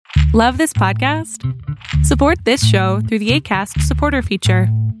Love this podcast? Support this show through the Acast supporter feature.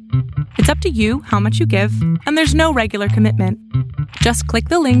 It's up to you how much you give, and there's no regular commitment. Just click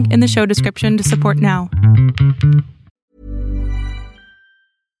the link in the show description to support now.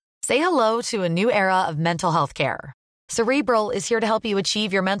 Say hello to a new era of mental health care. Cerebral is here to help you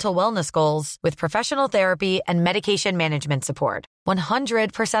achieve your mental wellness goals with professional therapy and medication management support.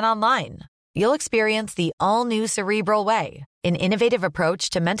 100% online. You'll experience the all-new Cerebral Way, an innovative approach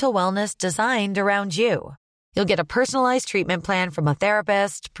to mental wellness designed around you. You'll get a personalized treatment plan from a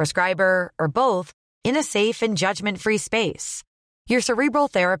therapist, prescriber, or both in a safe and judgment-free space. Your Cerebral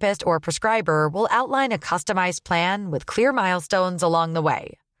therapist or prescriber will outline a customized plan with clear milestones along the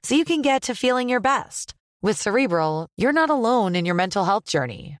way, so you can get to feeling your best. With Cerebral, you're not alone in your mental health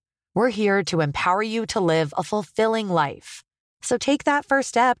journey. We're here to empower you to live a fulfilling life. So take that first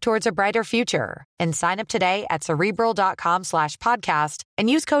step towards a brighter future and sign up today at Cerebral.com/podcast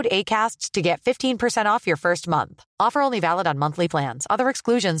and use code ACAST to get 15% off your first month. Offer only valid on monthly plans. Other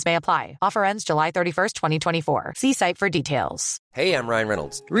exclusions may apply. Offer ends July 31st, 2024. See site for details. Hey, I'm Ryan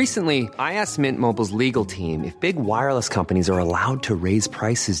Reynolds. Recently, I asked Mint Mobile's legal team if big wireless companies are allowed to raise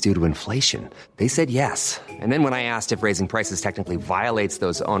prices due to inflation. They said yes. And then when I asked if raising prices technically violates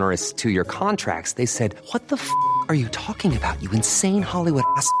those onerous two-year contracts, they said, "What the f*** are you talking about, you insane Hollywood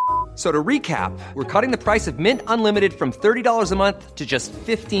ass?" So to recap, we're cutting the price of Mint Unlimited from $30 a month to just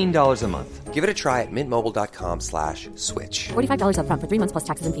 $15 a month. Give it a try at mintmobile.com/switch. $45 up front for 3 months plus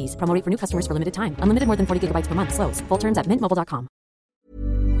taxes and fees. Promo rate for new customers for limited time. Unlimited more than 40 gigabytes per month. Slows full terms at mintmobile.com.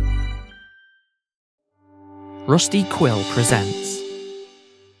 Rusty Quill presents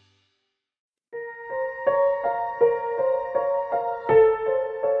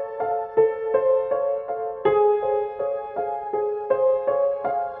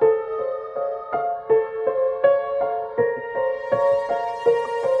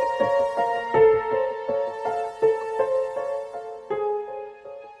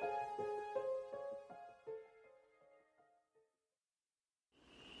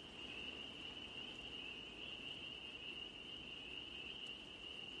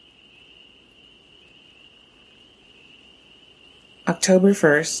October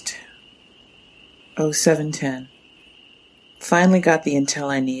 1st, 0710. Finally got the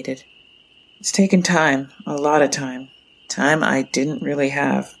intel I needed. It's taken time, a lot of time. Time I didn't really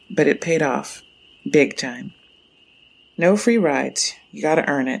have, but it paid off. Big time. No free rides, you gotta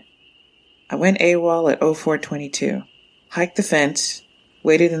earn it. I went AWOL at 0422. Hiked the fence,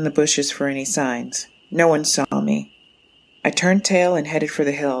 waited in the bushes for any signs. No one saw me. I turned tail and headed for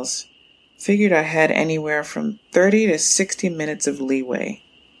the hills. Figured I had anywhere from 30 to 60 minutes of leeway.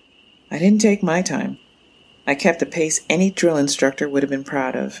 I didn't take my time. I kept a pace any drill instructor would have been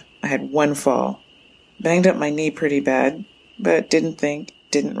proud of. I had one fall. Banged up my knee pretty bad, but didn't think,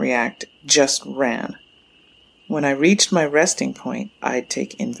 didn't react, just ran. When I reached my resting point, I'd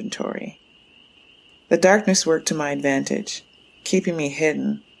take inventory. The darkness worked to my advantage, keeping me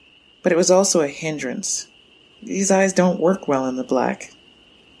hidden, but it was also a hindrance. These eyes don't work well in the black.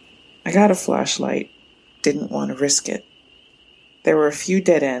 I got a flashlight, didn't want to risk it. There were a few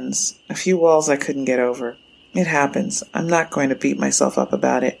dead ends, a few walls I couldn't get over. It happens. I'm not going to beat myself up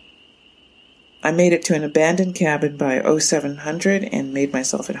about it. I made it to an abandoned cabin by 0700 and made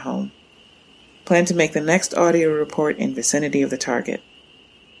myself at home. Plan to make the next audio report in vicinity of the target.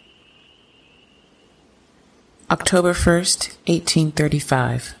 October 1st,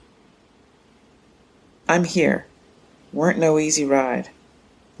 1835. I'm here. Weren't no easy ride.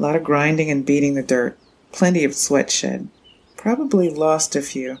 A lot of grinding and beating the dirt. Plenty of sweat shed. Probably lost a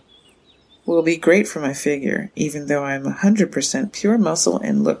few. Will be great for my figure, even though I'm 100% pure muscle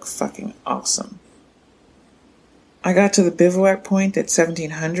and look fucking awesome. I got to the bivouac point at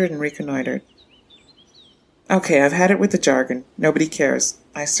 1700 and reconnoitered. Okay, I've had it with the jargon. Nobody cares.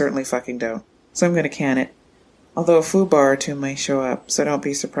 I certainly fucking don't. So I'm gonna can it. Although a foobar or two may show up, so don't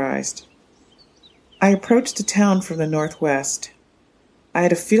be surprised. I approached the town from the northwest. I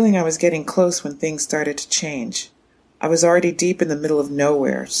had a feeling I was getting close when things started to change. I was already deep in the middle of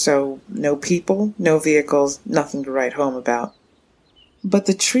nowhere, so no people, no vehicles, nothing to write home about. But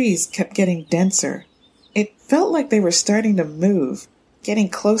the trees kept getting denser. It felt like they were starting to move, getting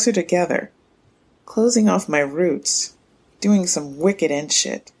closer together, closing off my roots, doing some wicked end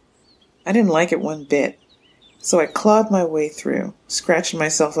shit. I didn't like it one bit, so I clawed my way through, scratching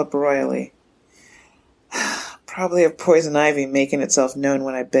myself up royally. Probably have poison ivy making itself known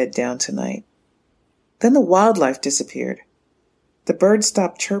when I bed down tonight. Then the wildlife disappeared. The birds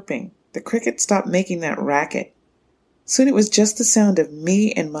stopped chirping. The crickets stopped making that racket. Soon it was just the sound of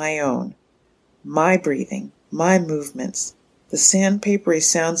me and my own. My breathing, my movements, the sandpapery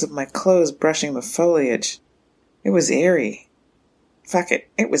sounds of my clothes brushing the foliage. It was eerie. Fuck it,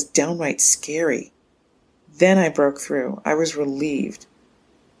 it was downright scary. Then I broke through. I was relieved.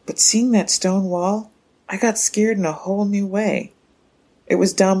 But seeing that stone wall, I got scared in a whole new way. It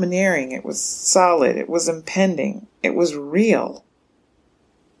was domineering, it was solid, it was impending, it was real.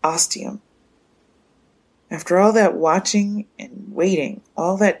 Ostium. After all that watching and waiting,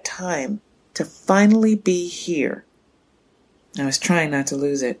 all that time, to finally be here, I was trying not to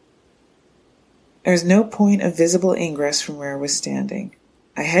lose it. There was no point of visible ingress from where I was standing.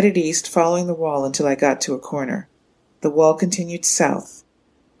 I headed east, following the wall until I got to a corner. The wall continued south.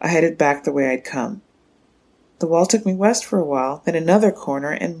 I headed back the way I'd come. The wall took me west for a while, then another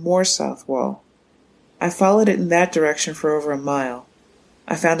corner and more south wall. I followed it in that direction for over a mile.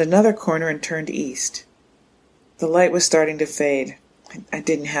 I found another corner and turned east. The light was starting to fade. I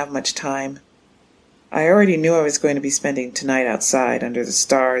didn't have much time. I already knew I was going to be spending tonight outside under the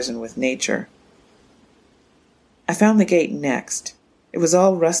stars and with nature. I found the gate next. It was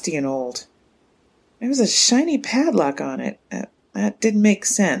all rusty and old. There was a shiny padlock on it. That didn't make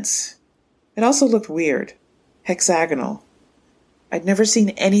sense. It also looked weird. Hexagonal. I'd never seen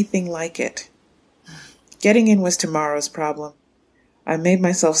anything like it. Getting in was tomorrow's problem. I made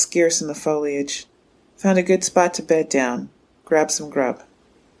myself scarce in the foliage. Found a good spot to bed down. Grabbed some grub.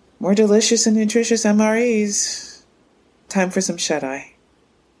 More delicious and nutritious MREs. Time for some shut-eye.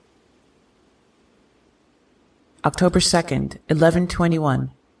 October 2nd,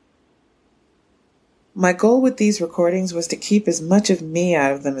 11:21. My goal with these recordings was to keep as much of me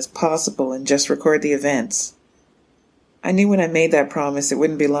out of them as possible and just record the events. I knew when I made that promise it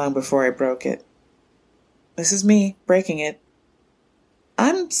wouldn't be long before I broke it. This is me, breaking it.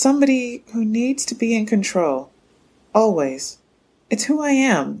 I'm somebody who needs to be in control. Always. It's who I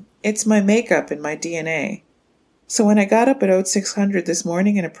am. It's my makeup and my DNA. So when I got up at 0600 this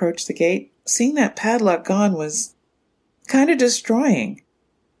morning and approached the gate, seeing that padlock gone was kind of destroying.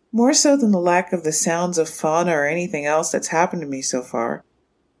 More so than the lack of the sounds of fauna or anything else that's happened to me so far.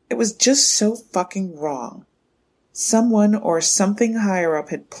 It was just so fucking wrong. Someone or something higher up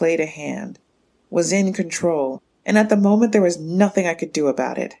had played a hand, was in control, and at the moment there was nothing I could do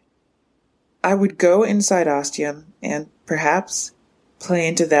about it. I would go inside Ostium and, perhaps, play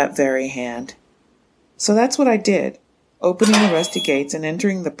into that very hand. So that's what I did, opening the rusty gates and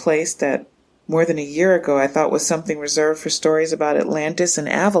entering the place that, more than a year ago, I thought was something reserved for stories about Atlantis and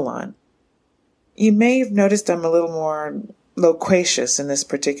Avalon. You may have noticed I'm a little more loquacious in this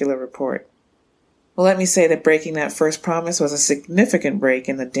particular report. Well, let me say that breaking that first promise was a significant break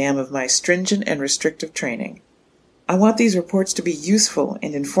in the dam of my stringent and restrictive training. I want these reports to be useful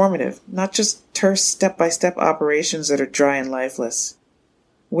and informative, not just terse step-by-step operations that are dry and lifeless.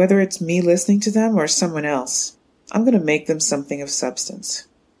 Whether it's me listening to them or someone else, I'm going to make them something of substance.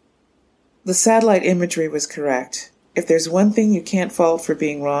 The satellite imagery was correct. If there's one thing you can't fault for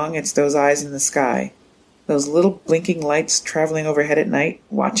being wrong, it's those eyes in the sky. Those little blinking lights traveling overhead at night,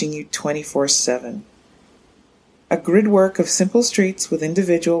 watching you 24/7. A gridwork of simple streets with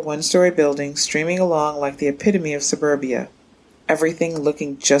individual one-story buildings streaming along like the epitome of suburbia, everything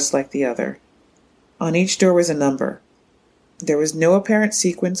looking just like the other. On each door was a number. There was no apparent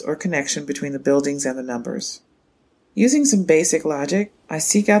sequence or connection between the buildings and the numbers. Using some basic logic, I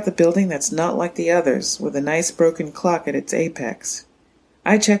seek out the building that's not like the others, with a nice broken clock at its apex.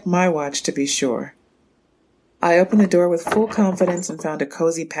 I check my watch to be sure. I opened the door with full confidence and found a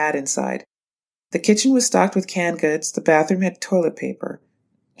cozy pad inside. The kitchen was stocked with canned goods, the bathroom had toilet paper.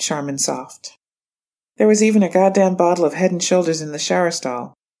 Charmin soft. There was even a goddamn bottle of Head & Shoulders in the shower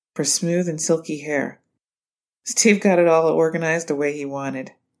stall, for smooth and silky hair. Steve got it all organized the way he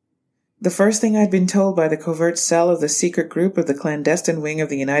wanted. The first thing I'd been told by the covert cell of the secret group of the clandestine wing of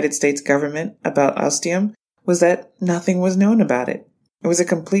the United States government about Ostium was that nothing was known about it. It was a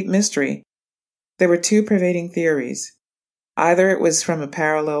complete mystery. There were two pervading theories. Either it was from a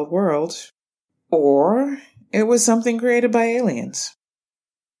parallel world, or it was something created by aliens.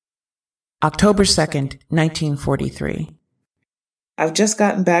 October 2nd, 1943. I've just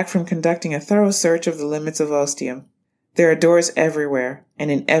gotten back from conducting a thorough search of the limits of Ostium. There are doors everywhere,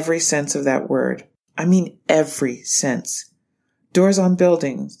 and in every sense of that word. I mean every sense. Doors on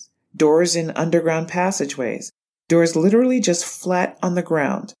buildings, doors in underground passageways, doors literally just flat on the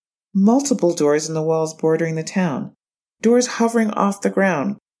ground, multiple doors in the walls bordering the town, doors hovering off the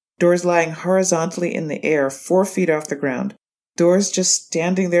ground, doors lying horizontally in the air 4 feet off the ground, doors just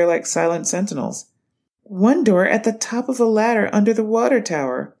standing there like silent sentinels. One door at the top of a ladder under the water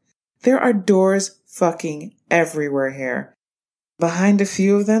tower. There are doors fucking everywhere here. Behind a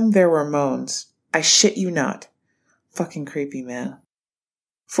few of them, there were moans. I shit you not. Fucking creepy, man.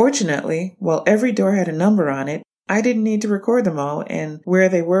 Fortunately, while every door had a number on it, I didn't need to record them all and where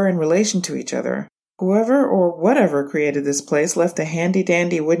they were in relation to each other. Whoever or whatever created this place left a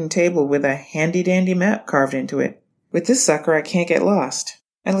handy-dandy wooden table with a handy-dandy map carved into it. With this sucker, I can't get lost.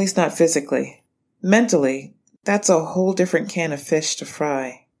 At least not physically. Mentally, that's a whole different can of fish to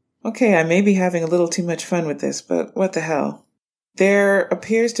fry. Okay, I may be having a little too much fun with this, but what the hell? There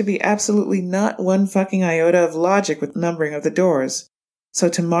appears to be absolutely not one fucking iota of logic with numbering of the doors. So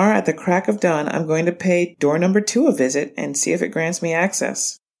tomorrow at the crack of dawn, I'm going to pay door number 2 a visit and see if it grants me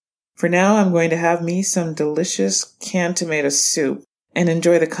access. For now, I'm going to have me some delicious canned tomato soup and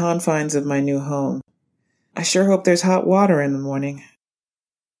enjoy the confines of my new home. I sure hope there's hot water in the morning.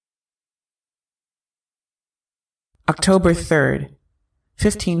 October 3rd,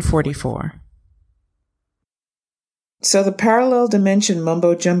 1544. So the parallel dimension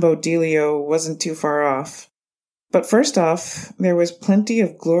mumbo-jumbo dealio wasn't too far off. But first off, there was plenty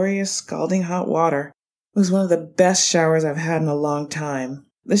of glorious scalding hot water. It was one of the best showers I've had in a long time.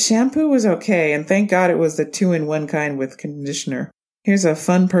 The shampoo was okay, and thank God it was the 2-in-1 kind with conditioner. Here's a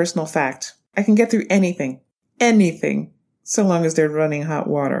fun personal fact. I can get through anything, so long as there's running hot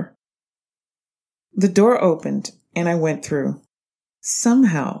water. The door opened, and I went through.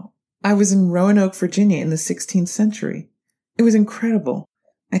 Somehow, I was in Roanoke, Virginia in the 16th century. It was incredible.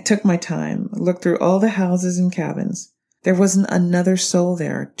 I took my time, looked through all the houses and cabins. There wasn't another soul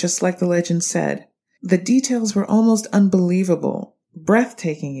there, just like the legend said. The details were almost unbelievable,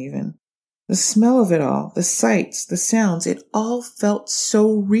 breathtaking even. The smell of it all, the sights, the sounds, it all felt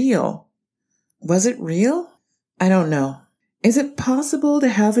so real. Was it real? I don't know. Is it possible to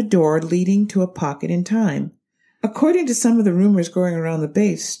have a door leading to a pocket in time? According to some of the rumors going around the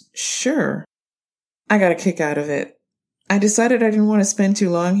base, sure. I got a kick out of it. I decided I didn't want to spend too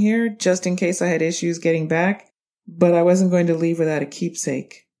long here, just in case I had issues getting back, but I wasn't going to leave without a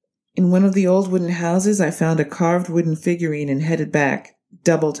keepsake. In one of the old wooden houses, I found a carved wooden figurine and headed back,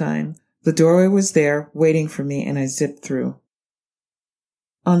 double time. The doorway was there, waiting for me, and I zipped through.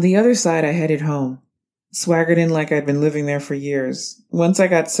 On the other side, I headed home. Swaggered in like I'd been living there for years. Once I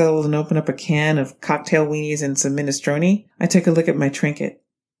got settled and opened up a can of cocktail weenies and some minestrone, I took a look at my trinket.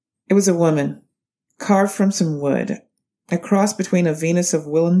 It was a woman, carved from some wood, a cross between a Venus of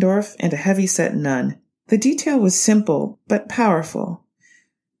Willendorf and a heavy-set nun. The detail was simple, but powerful,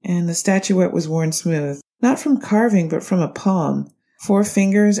 and the statuette was worn smooth, not from carving, but from a palm, 4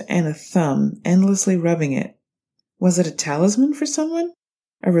 fingers and a thumb, endlessly rubbing it. Was it a talisman for someone?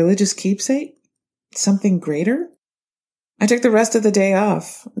 A religious keepsake? Something greater? I took the rest of the day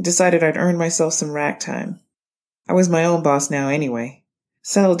off, decided I'd earn myself some rack time. I was my own boss now anyway.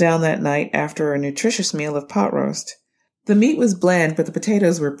 Settled down that night after a nutritious meal of pot roast. The meat was bland, but the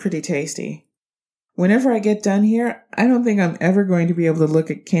potatoes were pretty tasty. Whenever I get done here, I don't think I'm ever going to be able to look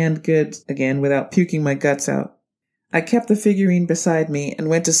at canned goods again without puking my guts out. I kept the figurine beside me and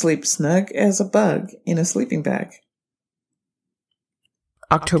went to sleep snug as a bug in a sleeping bag.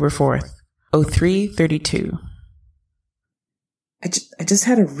 October 4th, 03:32. I just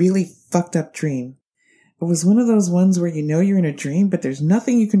had a really fucked up dream. It was one of those ones where you know you're in a dream, but there's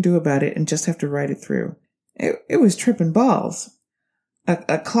nothing you can do about it and just have to ride it through. It was tripping balls.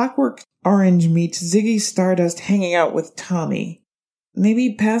 A Clockwork Orange meets Ziggy Stardust hanging out with Tommy.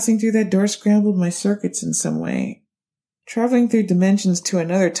 Maybe passing through that door scrambled my circuits in some way. Traveling through dimensions to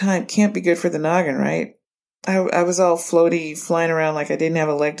another time can't be good for the noggin, right? I was all floaty, flying around like I didn't have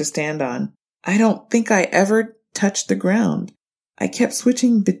a leg to stand on. I don't think I ever touched the ground. I kept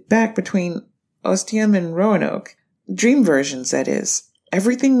switching back between Ostium and Roanoke. Dream versions, that is.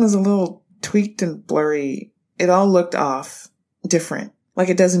 Everything was a little tweaked and blurry. It all looked off. Different. Like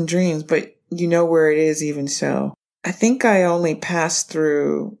it does in dreams, but you know where it is even so. I think I only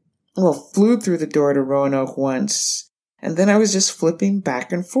flew through the door to Roanoke once, and then I was just flipping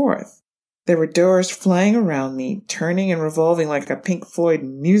back and forth. There were doors flying around me, turning and revolving like a Pink Floyd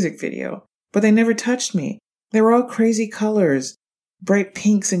music video, but they never touched me. They were all crazy colors, bright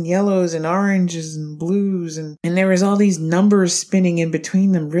pinks and yellows and oranges and blues, and there was all these numbers spinning in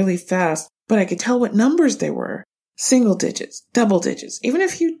between them really fast, but I could tell what numbers they were. Single digits, double digits, even a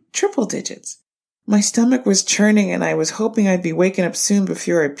few triple digits. My stomach was churning and I was hoping I'd be waking up soon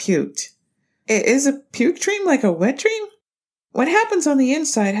before I puked. Is a puke dream like a wet dream? What happens on the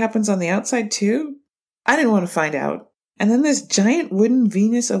inside happens on the outside too? I didn't want to find out. And then this giant wooden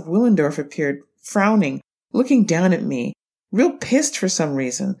Venus of Willendorf appeared, frowning, looking down at me, real pissed for some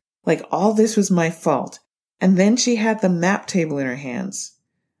reason, like all this was my fault. And then she had the map table in her hands.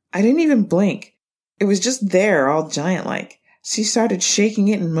 I didn't even blink. It was just there, all giant-like. She started shaking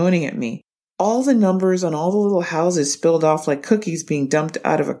it and moaning at me. all the numbers on all the little houses spilled off like cookies being dumped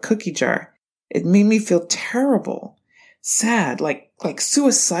out of a cookie jar. It made me feel terrible, sad, like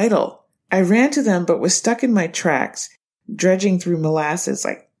suicidal. I ran to them but was stuck in my tracks, dredging through molasses.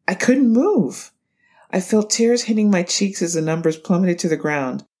 I couldn't move. I felt tears hitting my cheeks as the numbers plummeted to the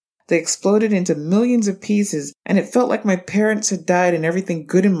ground. They exploded into millions of pieces, and it felt like my parents had died and everything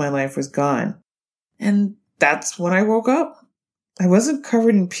good in my life was gone. And that's when I woke up. I wasn't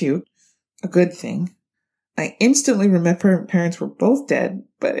covered in puke, a good thing. I instantly remembered my parents were both dead,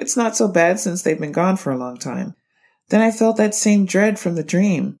 but it's not so bad since they've been gone for a long time. Then I felt that same dread from the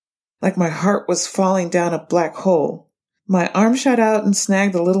dream, like my heart was falling down a black hole. My arm shot out and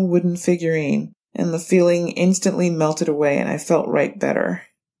snagged the little wooden figurine, and the feeling instantly melted away and I felt right better.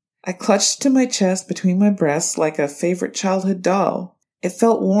 I clutched to my chest between my breasts like a favorite childhood doll. It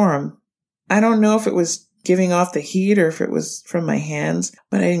felt warm. I don't know if it was giving off the heat or if it was from my hands,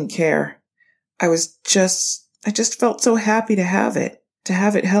 but I didn't care. I just felt so happy to have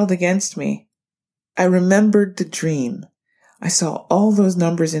it held against me. I remembered the dream. I saw all those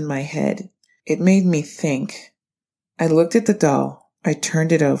numbers in my head. It made me think. I looked at the doll. I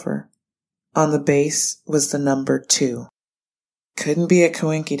turned it over. On the base was the number 2. Couldn't be a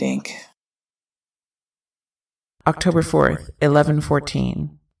coinkydink. October 4th,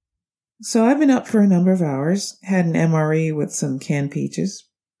 11:14. So I've been up for a number of hours, had an MRE with some canned peaches.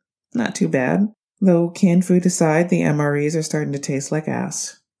 Not too bad, though canned food aside, the MREs are starting to taste like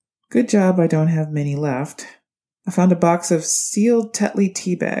ass. Good job I don't have many left. I found a box of sealed Tetley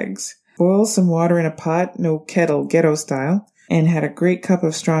tea bags, boiled some water in a pot, no kettle, ghetto style, and had a great cup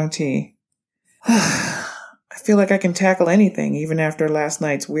of strong tea. I feel like I can tackle anything, even after last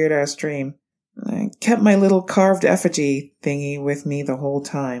night's weird-ass dream. I kept my little carved effigy thingy with me the whole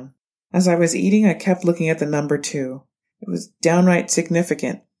time. As I was eating, I kept looking at the number 2. It was downright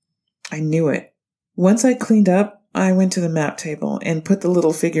significant. I knew it. Once I cleaned up, I went to the map table and put the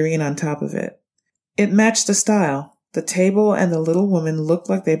little figurine on top of it. It matched the style. The table and the little woman looked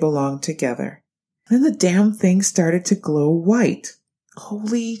like they belonged together. Then the damn thing started to glow white.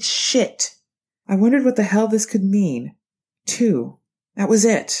 Holy shit. I wondered what the hell this could mean. 2. That was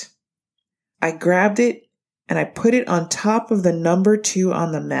it. I grabbed it and I put it on top of the number 2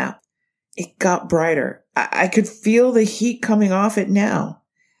 on the map. It got brighter. I could feel the heat coming off it now.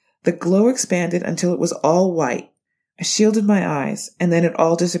 The glow expanded until it was all white. I shielded my eyes, and then it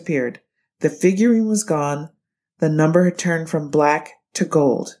all disappeared. The figurine was gone. The number had turned from black to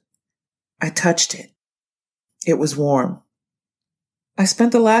gold. I touched it. It was warm. I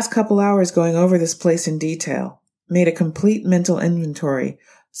spent the last couple hours going over this place in detail, made a complete mental inventory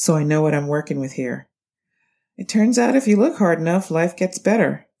so I know what I'm working with here. It turns out if you look hard enough, life gets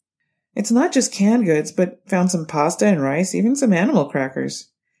better. It's not just canned goods, but found some pasta and rice, even some animal crackers.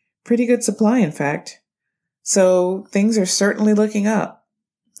 Pretty good supply, in fact. So things are certainly looking up.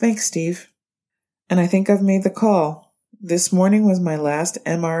 Thanks, Steve. And I think I've made the call. This morning was my last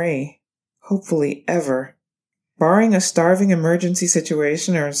MRE. Hopefully ever. Barring a starving emergency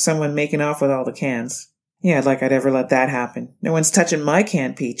situation or someone making off with all the cans. Yeah, like I'd ever let that happen. No one's touching my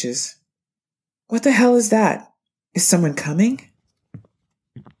canned peaches. What the hell is that? Is someone coming?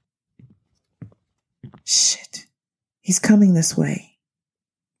 Shit. He's coming this way.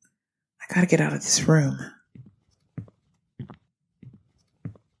 I gotta get out of this room.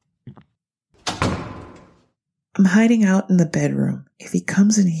 I'm hiding out in the bedroom. If he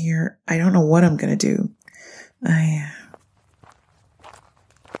comes in here, I don't know what I'm gonna do.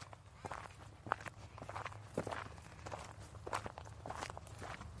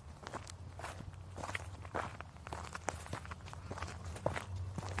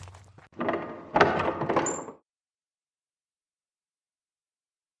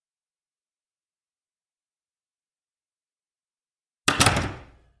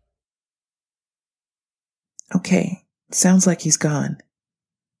 Okay, sounds like he's gone.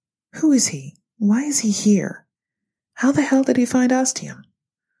 Who is he? Why is he here? How the hell did he find Ostium?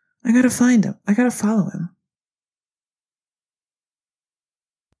 I gotta find him. I gotta follow him.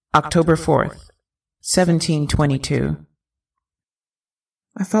 October 4th, 1722.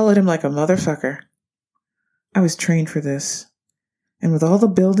 I followed him like a motherfucker. I was trained for this. And with all the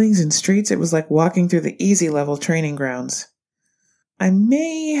buildings and streets, it was like walking through the easy level training grounds. I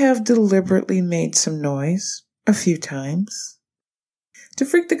may have deliberately made some noise, a few times, to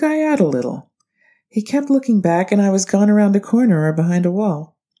freak the guy out a little. He kept looking back and I was gone around a corner or behind a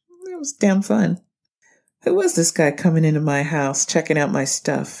wall. It was damn fun. Who was this guy coming into my house, checking out my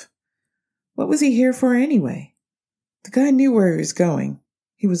stuff? What was he here for anyway? The guy knew where he was going.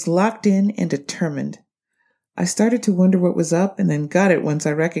 He was locked in and determined. I started to wonder what was up and then got it once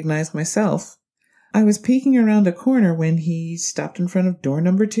I recognized myself. I was peeking around a corner when he stopped in front of door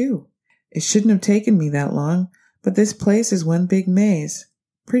number 2. It shouldn't have taken me that long, but this place is one big maze.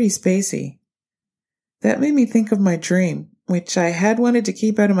 Pretty spacey. That made me think of my dream, which I had wanted to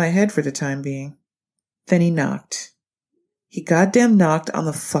keep out of my head for the time being. Then he knocked. He goddamn knocked on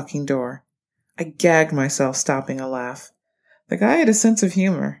the fucking door. I gagged myself, stopping a laugh. The guy had a sense of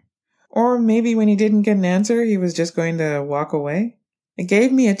humor. Or maybe when he didn't get an answer, he was just going to walk away. It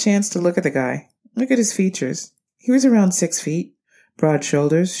gave me a chance to look at the guy. Look at his features. He was around 6 feet. Broad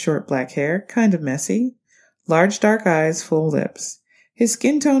shoulders, short black hair, kind of messy. Large dark eyes, full lips. His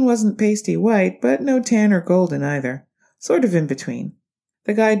skin tone wasn't pasty white, but no tan or golden either. Sort of in between.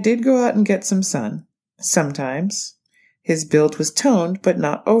 The guy did go out and get some sun. Sometimes. His build was toned, but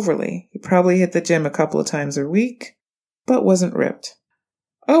not overly. He probably hit the gym a couple of times a week, but wasn't ripped.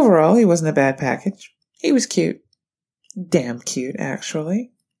 Overall, he wasn't a bad package. He was cute. Damn cute,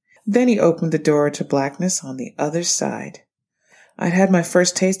 actually. Then he opened the door to blackness on the other side. I'd had my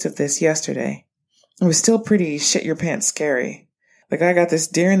first taste of this yesterday. It was still pretty shit-your-pants scary. The guy got this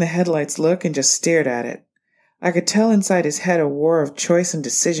deer-in-the-headlights look and just stared at it. I could tell inside his head a war of choice and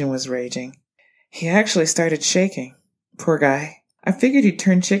decision was raging. He actually started shaking. Poor guy. I figured he'd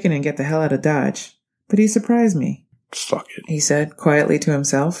turn chicken and get the hell out of Dodge. But he surprised me. Fuck it, he said quietly to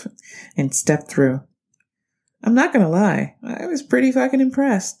himself, and stepped through. I'm not gonna lie. I was pretty fucking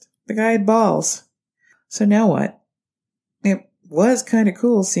impressed. The guy had balls. So now what? It was kind of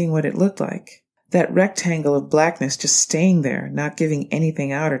cool seeing what it looked like. That rectangle of blackness just staying there, not giving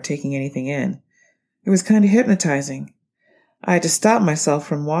anything out or taking anything in. It was kind of hypnotizing. I had to stop myself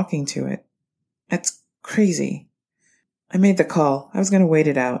from walking to it. That's crazy. I made the call. I was going to wait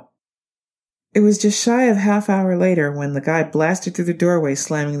it out. It was just shy of half-hour later when the guy blasted through the doorway,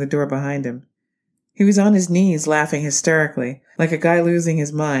 slamming the door behind him. He was on his knees, laughing hysterically, like a guy losing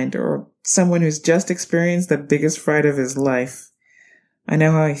his mind, or someone who's just experienced the biggest fright of his life. I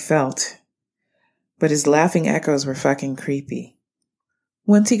know how he felt. But his laughing echoes were fucking creepy.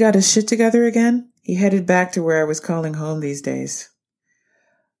 Once he got his shit together again, he headed back to where I was calling home these days.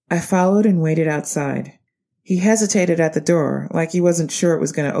 I followed and waited outside. He hesitated at the door, like he wasn't sure it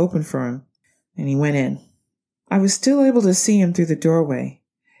was going to open for him, and he went in. I was still able to see him through the doorway.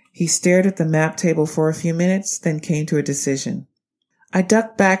 He stared at the map table for a few minutes, then came to a decision. I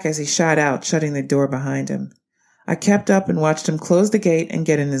ducked back as he shot out, shutting the door behind him. I kept up and watched him close the gate and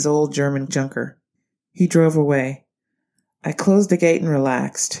get in his old German junker. He drove away. I closed the gate and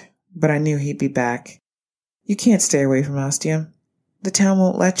relaxed, but I knew he'd be back. You can't stay away from Ostium. The town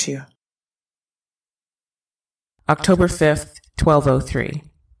won't let you. October 5th, 12:03.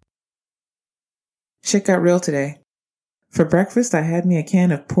 Shit got real today. For breakfast, I had me a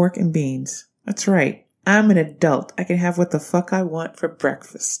can of pork and beans. That's right. I'm an adult. I can have what the fuck I want for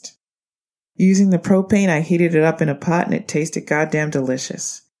breakfast. Using the propane, I heated it up in a pot and it tasted goddamn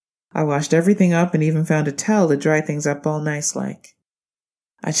delicious. I washed everything up and even found a towel to dry things up all nice like.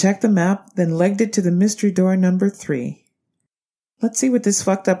 I checked the map, then legged it to the mystery door number 3. Let's see what this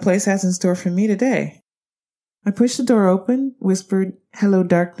fucked up place has in store for me today. I pushed the door open, whispered, "Hello,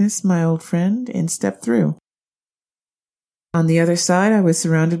 darkness, my old friend," and stepped through. On the other side, I was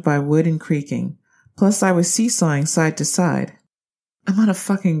surrounded by wood and creaking. Plus, I was seesawing side to side. I'm on a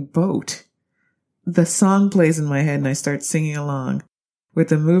fucking boat. The song plays in my head and I start singing along. With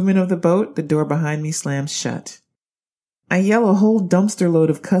the movement of the boat, the door behind me slams shut. I yell a whole dumpster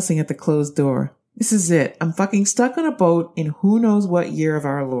load of cussing at the closed door. This is it. I'm fucking stuck on a boat in who knows what year of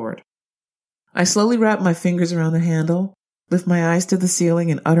our Lord. I slowly wrap my fingers around the handle, lift my eyes to the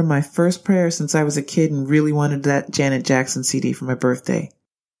ceiling, and utter my first prayer since I was a kid and really wanted that Janet Jackson CD for my birthday.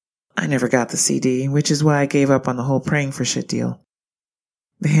 I never got the CD, which is why I gave up on the whole praying for shit deal.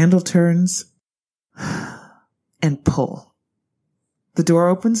 The handle turns and pull. The door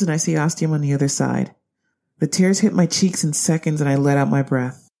opens and I see Ostium on the other side. The tears hit my cheeks in seconds and I let out my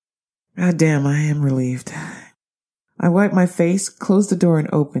breath. God damn, I am relieved. I wipe my face, close the door and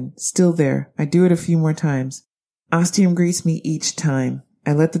open. Still there. I do it a few more times. Ostium greets me each time.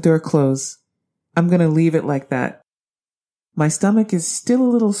 I let the door close. I'm gonna leave it like that. My stomach is still a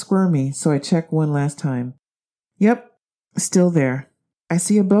little squirmy, so I check one last time. Yep, still there. I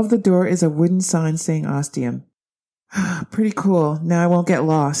see above the door is a wooden sign saying Ostium. Pretty cool. Now I won't get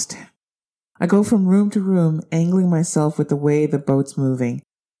lost. I go from room to room, angling myself with the way the boat's moving.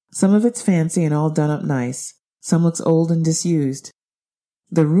 Some of it's fancy and all done up nice. Some looks old and disused.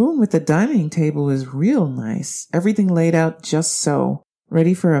 The room with the dining table is real nice. Everything laid out just so,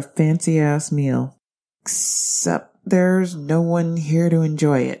 ready for a fancy-ass meal. Except there's no one here to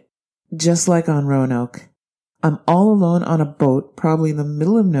enjoy it. Just like on Roanoke. I'm all alone on a boat, probably in the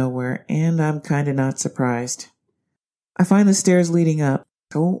middle of nowhere, and I'm kinda not surprised. I find the stairs leading up,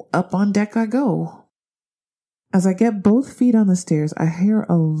 so up on deck I go. As I get both feet on the stairs, I hear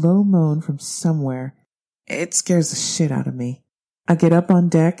a low moan from somewhere. It scares the shit out of me. I get up on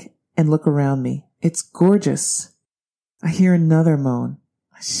deck and look around me. It's gorgeous. I hear another moan.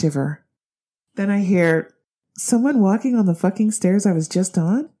 I shiver. Then I hear someone walking on the fucking stairs I was just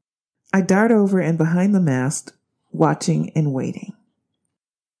on. I dart over and behind the mast, watching and waiting.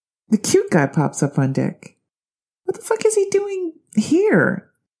 The cute guy pops up on deck. What the fuck is he doing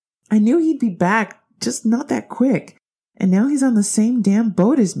here? I knew he'd be back, just not that quick. And now he's on the same damn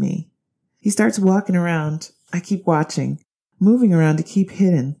boat as me. He starts walking around. I keep watching, moving around to keep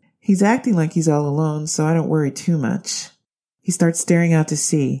hidden. He's acting like he's all alone, so I don't worry too much. He starts staring out to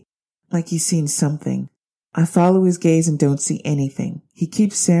sea, like he's seen something. I follow his gaze and don't see anything. He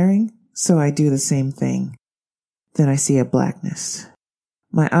keeps staring, so I do the same thing. Then I see a blackness.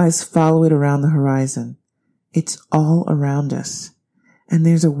 My eyes follow it around the horizon. It's all around us. And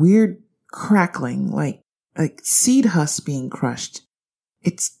there's a weird crackling, like seed husks being crushed.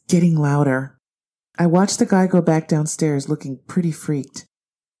 It's getting louder. I watch the guy go back downstairs looking pretty freaked.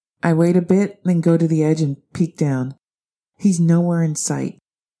 I wait a bit, then go to the edge and peek down. He's nowhere in sight.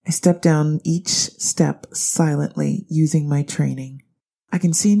 I step down each step silently, using my training. I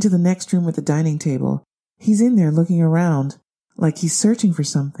can see into the next room at the dining table. He's in there looking around, like he's searching for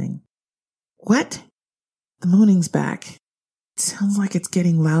something. What? The moaning's back. It sounds like it's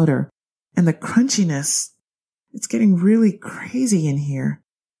getting louder. And the crunchiness, it's getting really crazy in here.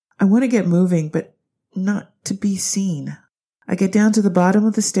 I want to get moving, but not to be seen. I get down to the bottom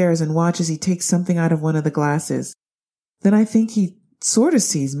of the stairs and watch as he takes something out of one of the glasses. Then I think he sort of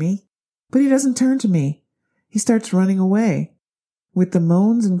sees me, but he doesn't turn to me. He starts running away. With the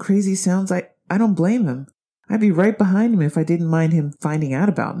moans and crazy sounds, I don't blame him. I'd be right behind him if I didn't mind him finding out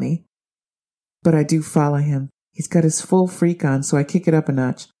about me. But I do follow him. He's got his full freak on, so I kick it up a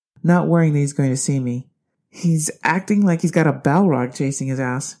notch, not worrying that he's going to see me. He's acting like he's got a Balrog chasing his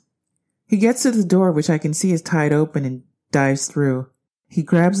ass. He gets to the door, which I can see is tied open, and dives through. He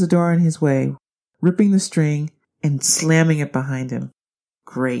grabs the door in his way, ripping the string and slamming it behind him.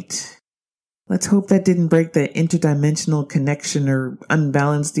 Great. Let's hope that didn't break the interdimensional connection or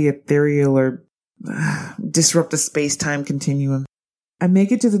unbalance the ethereal or disrupt the space-time continuum. I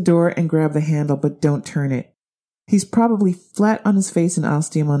make it to the door and grab the handle, but don't turn it. He's probably flat on his face in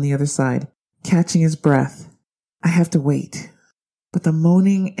Ostium on the other side, catching his breath. I have to wait. But the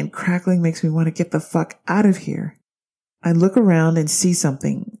moaning and crackling makes me want to get the fuck out of here. I look around and see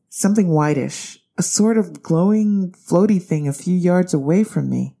something whitish, a sort of glowing, floaty thing a few yards away from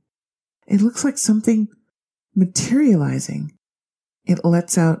me. It looks like something materializing. It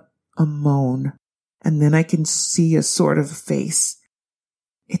lets out a moan, and then I can see a sort of face.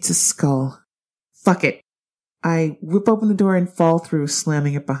 It's a skull. Fuck it. I whip open the door and fall through,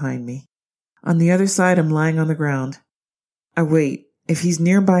 slamming it behind me. On the other side, I'm lying on the ground. I wait. If he's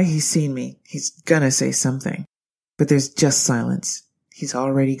nearby, he's seen me. He's gonna say something. But there's just silence. He's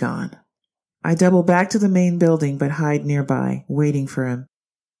already gone. I double back to the main building, but hide nearby, waiting for him.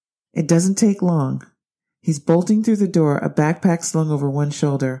 It doesn't take long. He's bolting through the door, a backpack slung over one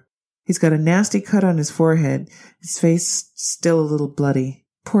shoulder. He's got a nasty cut on his forehead, his face still a little bloody.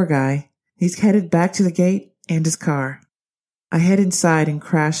 Poor guy. He's headed back to the gate and his car. I head inside and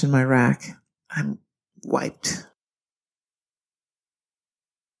crash in my rack. I'm wiped.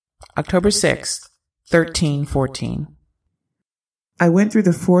 October 6th, 1314. I went through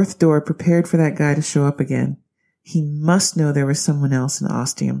the fourth door, prepared for that guy to show up again. He must know there was someone else in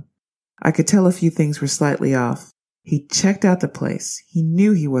Ostium. I could tell a few things were slightly off. He checked out the place. He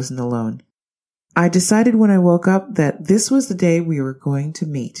knew he wasn't alone. I decided when I woke up that this was the day we were going to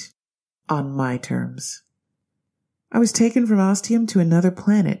meet. On my terms. I was taken from Ostium to another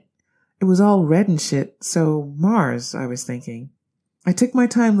planet. It was all red and shit, so Mars, I was thinking. I took my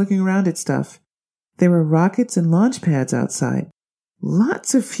time looking around at stuff. There were rockets and launch pads outside.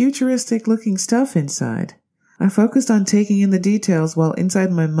 Lots of futuristic-looking stuff inside. I focused on taking in the details while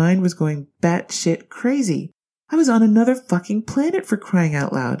inside my mind was going batshit crazy. I was on another fucking planet, for crying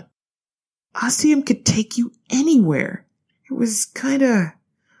out loud. Ostium could take you anywhere. It was kinda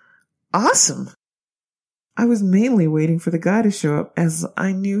awesome. I was mainly waiting for the guy to show up, as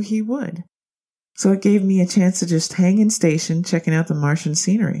I knew he would. So it gave me a chance to just hang in station, checking out the Martian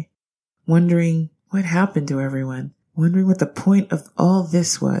scenery. Wondering what happened to everyone. Wondering what the point of all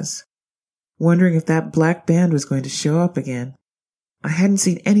this was. Wondering if that black band was going to show up again. I hadn't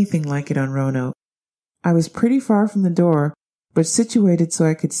seen anything like it on Roanoke. I was pretty far from the door, but situated so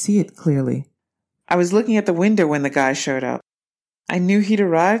I could see it clearly. I was looking at the window when the guy showed up. I knew he'd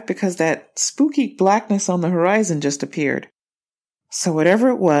arrived because that spooky blackness on the horizon just appeared. So whatever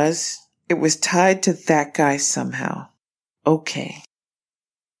it was tied to that guy somehow. Okay.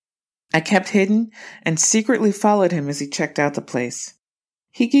 I kept hidden and secretly followed him as he checked out the place.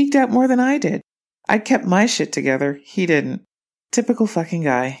 He geeked out more than I did. I'd kept my shit together. He didn't. Typical fucking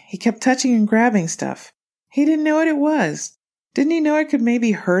guy. He kept touching and grabbing stuff. He didn't know what it was. Didn't he know it could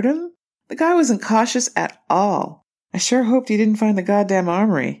maybe hurt him? The guy wasn't cautious at all. I sure hoped he didn't find the goddamn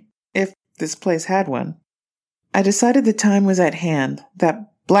armory, if this place had one. I decided the time was at hand,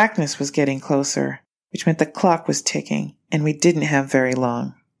 that blackness was getting closer, which meant the clock was ticking, and we didn't have very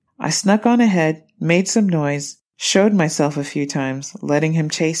long. I snuck on ahead, made some noise, showed myself a few times, letting him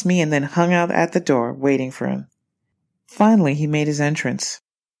chase me, and then hung out at the door, waiting for him. Finally, he made his entrance.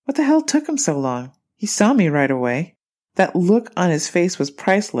 What the hell took him so long? He saw me right away. That look on his face was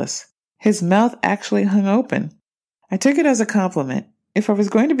priceless. His mouth actually hung open. I took it as a compliment. If I was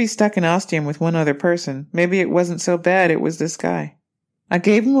going to be stuck in Ostium with one other person, maybe it wasn't so bad it was this guy. I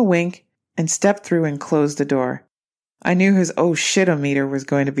gave him a wink and stepped through and closed the door. I knew his oh shit-o-meter was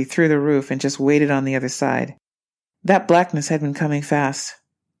going to be through the roof and just waited on the other side. That blackness had been coming fast.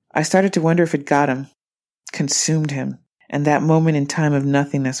 I started to wonder if it got him, consumed him, and that moment in time of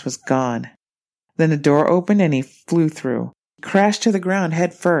nothingness was gone. Then the door opened and he flew through. He crashed to the ground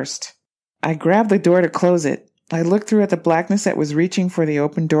head first. I grabbed the door to close it. I looked through at the blackness that was reaching for the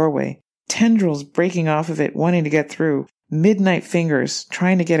open doorway, tendrils breaking off of it, wanting to get through, midnight fingers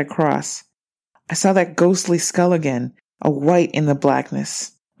trying to get across. I saw that ghostly skull again, a white in the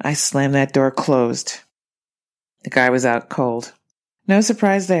blackness. I slammed that door closed. The guy was out cold. No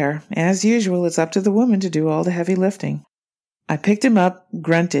surprise there. As usual, it's up to the woman to do all the heavy lifting. I picked him up,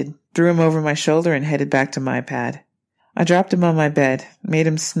 grunted, threw him over my shoulder, and headed back to my pad. I dropped him on my bed, made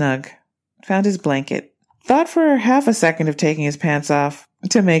him snug, found his blanket. Thought for half a second of taking his pants off,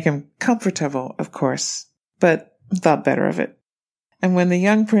 to make him comfortable, of course, but thought better of it. And when the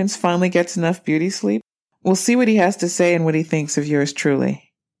young prince finally gets enough beauty sleep, we'll see what he has to say and what he thinks of yours truly.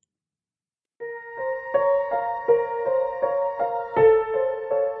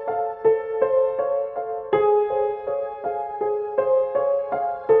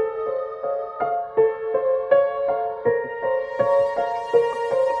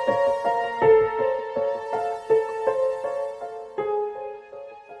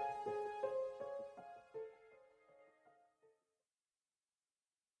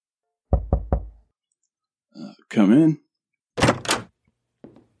 Come in.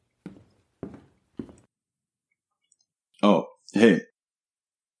 Oh, hey.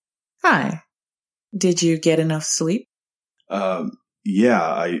 Hi. Did you get enough sleep?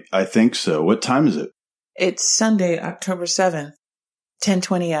 Yeah, I think so. What time is it? It's Sunday, October 7th,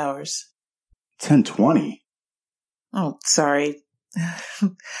 10:20 hours. 10:20? Oh, sorry.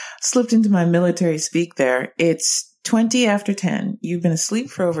 Slipped into my military speak there. It's 20 after 10. You've been asleep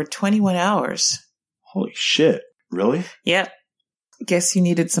for over 21 hours. Holy shit. Really? Yep. Guess you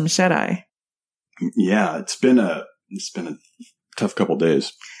needed some shut-eye. Yeah, it's been a tough couple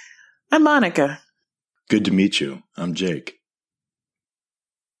days. I'm Monica. Good to meet you. I'm Jake.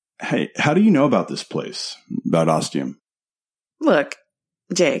 Hey, how do you know about this place? About Ostium? Look,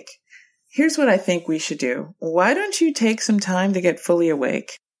 Jake, here's what I think we should do. Why don't you take some time to get fully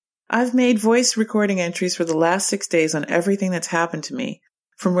awake? I've made voice recording entries for the last 6 days on everything that's happened to me,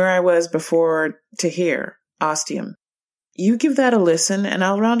 from where I was before to here, Ostium. You give that a listen, and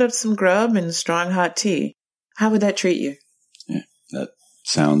I'll round up some grub and strong hot tea. How would that treat you? Yeah, that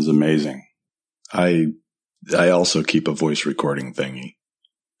sounds amazing. I also keep a voice recording thingy.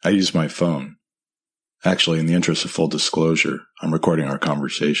 I use my phone. Actually, in the interest of full disclosure, I'm recording our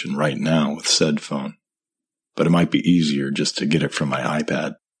conversation right now with said phone. But it might be easier just to get it from my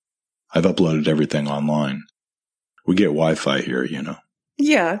iPad. I've uploaded everything online. We get Wi-Fi here, you know.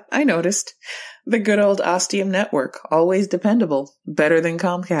 Yeah, I noticed. The good old Ostium network, always dependable. Better than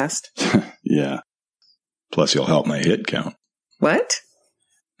Comcast. Yeah. Plus you'll help my hit count. What?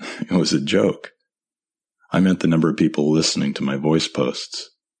 It was a joke. I meant the number of people listening to my voice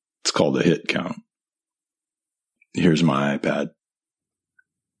posts. It's called a hit count. Here's my iPad.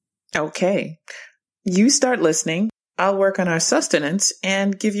 Okay. You start listening. I'll work on our sustenance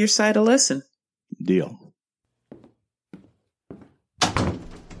and give your side a listen. Deal.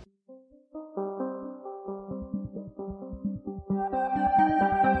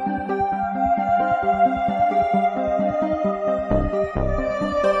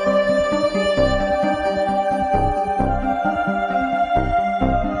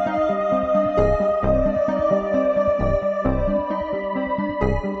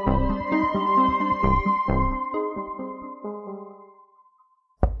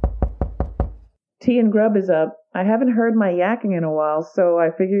 tea and grub is up. I haven't heard my yakking in a while, so I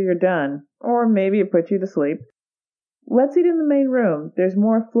figure you're done. Or maybe it put you to sleep. Let's eat in the main room. There's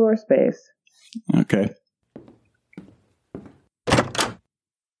more floor space. Okay.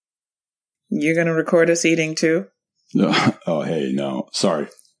 You gonna record us eating too? No. Oh, hey, no. Sorry.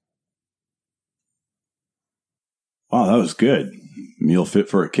 Wow, that was good. Meal fit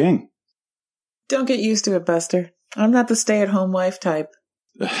for a king. Don't get used to it, Buster. I'm not the stay-at-home wife type.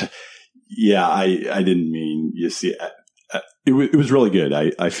 Yeah, I didn't mean, you see, it was really good.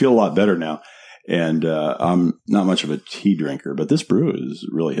 I feel a lot better now. And I'm not much of a tea drinker, but this brew is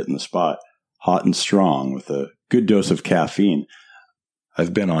really hitting the spot. Hot and strong with a good dose of caffeine.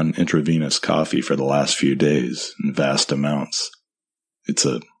 I've been on intravenous coffee for the last few days in vast amounts. It's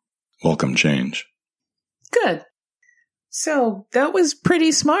a welcome change. Good. So that was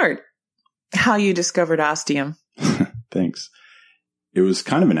pretty smart, how you discovered Ostium. Thanks. It was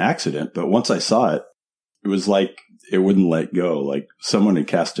kind of an accident, but once I saw it, it was like it wouldn't let go, like someone had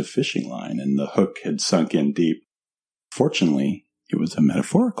cast a fishing line and the hook had sunk in deep. Fortunately, it was a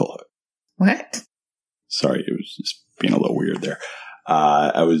metaphorical hook. What? Sorry, it was just being a little weird there.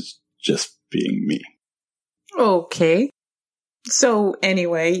 I was just being me. Okay. So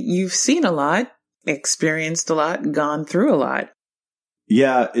anyway, you've seen a lot, experienced a lot, gone through a lot.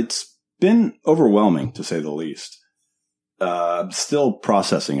 Yeah, it's been overwhelming, to say the least. I'm still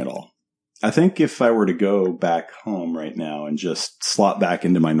processing it all. I think if I were to go back home right now and just slot back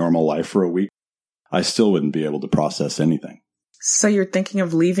into my normal life for a week, I still wouldn't be able to process anything. So you're thinking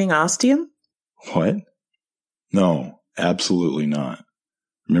of leaving Ostium? What? No, absolutely not.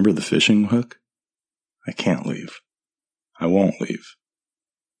 Remember the fishing hook? I can't leave. I won't leave.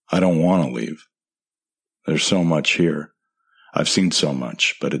 I don't want to leave. There's so much here. I've seen so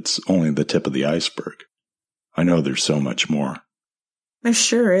much, but it's only the tip of the iceberg. I know there's so much more. There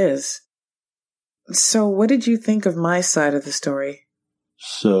sure is. So what did you think of my side of the story?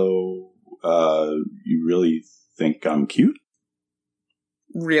 So, you really think I'm cute?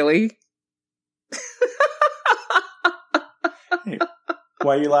 Really? Hey,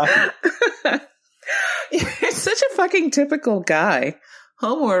 why are you laughing? You're such a fucking typical guy.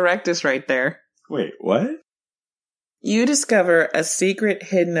 Homo erectus right there. Wait, what? You discover a secret,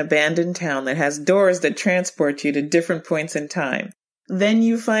 hidden, abandoned town that has doors that transport you to different points in time. Then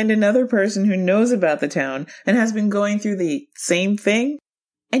you find another person who knows about the town and has been going through the same thing.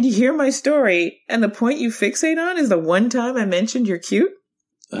 And you hear my story, and the point you fixate on is the one time I mentioned you're cute?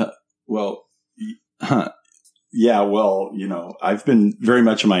 Yeah, well, I've been very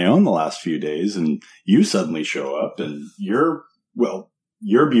much on my own the last few days, and you suddenly show up, and you're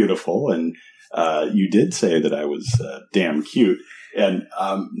beautiful, and you did say that I was damn cute, and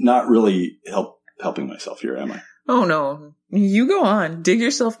I'm not really helping myself here, am I? Oh, no. You go on. Dig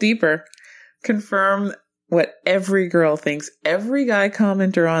yourself deeper. Confirm what every girl thinks every guy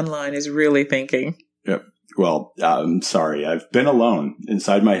commenter online is really thinking. Yep. Well, I'm sorry. I've been alone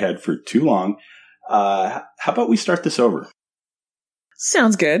inside my head for too long. How about we start this over?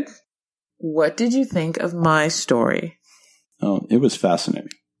 Sounds good. What did you think of my story? Oh, it was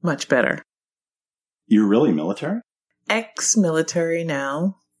fascinating. Much better. You're really military? Ex-military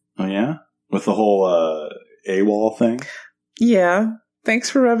now. Oh, yeah? With the whole AWOL thing? Yeah. Thanks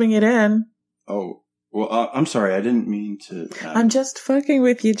for rubbing it in. Oh, well, I'm sorry. I didn't mean to. I'm just fucking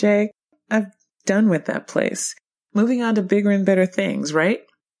with you, Jake. I'm done with that place. Moving on to bigger and better things, right?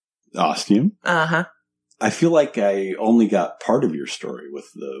 Ostium? Uh-huh. I feel like I only got part of your story with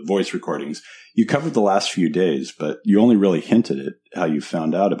the voice recordings. You covered the last few days, but you only really hinted at how you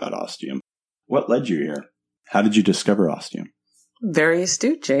found out about Ostium. What led you here? How did you discover Ostium? Very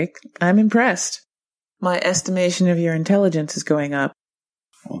astute, Jake. I'm impressed. My estimation of your intelligence is going up.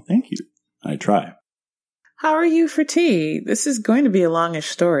 Well, thank you. I try. How are you for tea? This is going to be a longish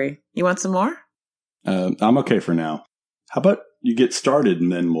story. You want some more? I'm okay for now. How about you get started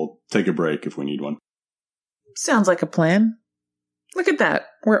and then we'll take a break if we need one? Sounds like a plan. Look at that.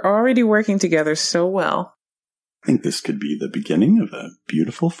 We're already working together so well. I think this could be the beginning of a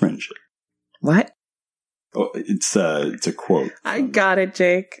beautiful friendship. What? Oh, it's a quote. I got it,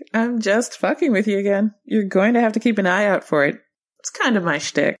 Jake. I'm just fucking with you again. You're going to have to keep an eye out for it. It's kind of my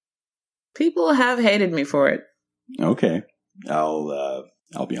shtick. People have hated me for it. Okay. I'll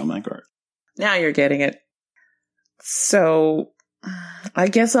be on my guard. Now you're getting it. So, I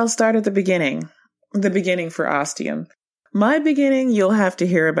guess I'll start at the beginning. The beginning for Ostium. My beginning you'll have to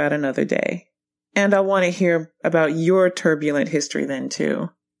hear about another day. And I want to hear about your turbulent history then, too.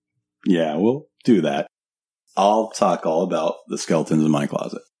 Yeah, we'll do that. I'll talk all about the skeletons in my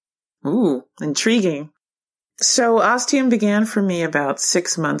closet. Ooh, intriguing. So Ostium began for me about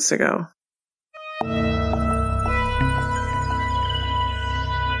 6 months ago.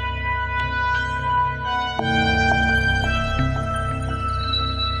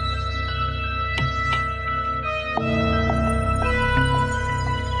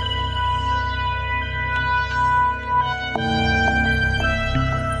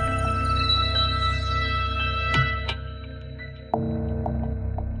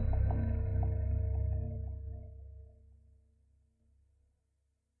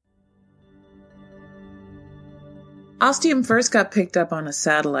 Ostium first got picked up on a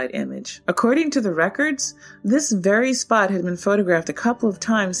satellite image. According to the records, this very spot had been photographed a couple of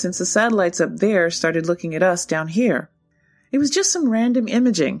times since the satellites up there started looking at us down here. It was just some random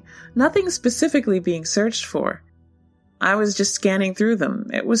imaging, nothing specifically being searched for. I was just scanning through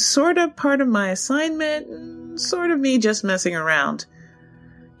them. It was sort of part of my assignment, sort of me just messing around.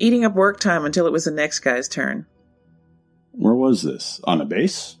 Eating up work time until it was the next guy's turn. Where was this? On a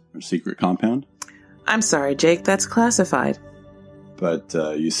base? Or secret compound? I'm sorry, Jake, that's classified. But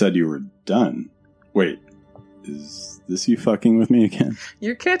you said you were done. Wait, is this you fucking with me again?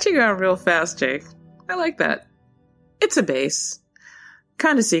 You're catching on real fast, Jake. I like that. It's a base.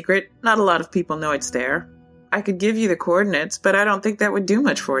 Kinda secret. Not a lot of people know it's there. I could give you the coordinates, but I don't think that would do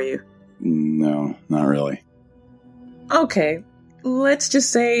much for you. No, not really. Okay, let's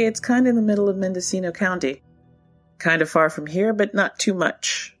just say it's kind of in the middle of Mendocino County. Kind of far from here, but not too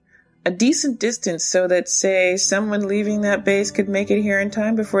much. A decent distance so that, say, someone leaving that base could make it here in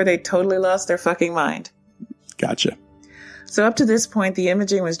time before they totally lost their fucking mind. Gotcha. So up to this point, the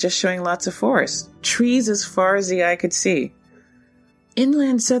imaging was just showing lots of forest. Trees as far as the eye could see.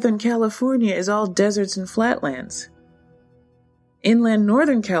 Inland Southern California is all deserts and flatlands. Inland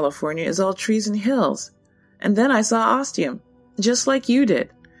Northern California is all trees and hills. And then I saw Ostium, just like you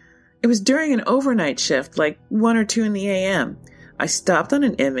did. It was during an overnight shift, like 1 or 2 in the a.m., I stopped on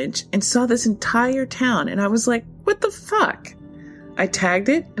an image and saw this entire town, and I was like, what the fuck? I tagged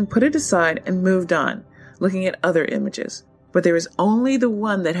it and put it aside and moved on, looking at other images. But there was only the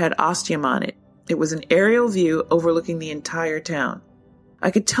one that had Ostium on it. It was an aerial view overlooking the entire town. I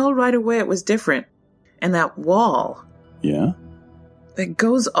could tell right away it was different. And that wall. Yeah? That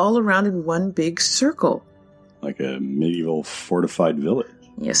goes all around in one big circle. Like a medieval fortified village.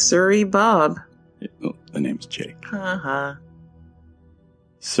 Yes, sirree, Bob. The name's Jake. Uh-huh.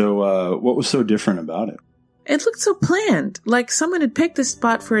 So, what was so different about it? It looked so planned, like someone had picked this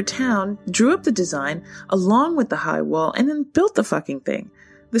spot for a town, drew up the design, along with the high wall, and then built the fucking thing.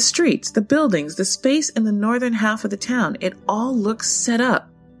 The streets, the buildings, the space in the northern half of the town, it all looks set up.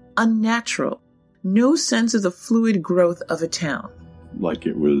 Unnatural. No sense of the fluid growth of a town. Like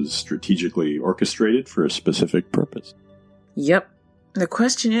it was strategically orchestrated for a specific purpose. Yep. The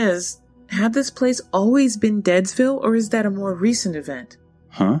question is, had this place always been Deadsville, or is that a more recent event?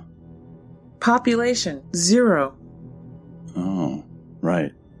 Huh? Population, 0. Oh,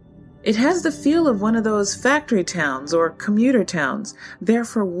 right. It has the feel of one of those factory towns or commuter towns, there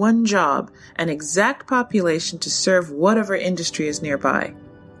for one job, an exact population to serve whatever industry is nearby.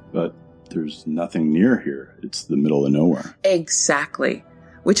 But there's nothing near here. It's the middle of nowhere. Exactly.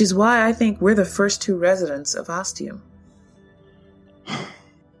 Which is why I think we're the first 2 residents of Ostium.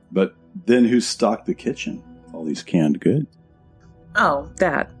 But then who stocked the kitchen? All these canned goods? Oh,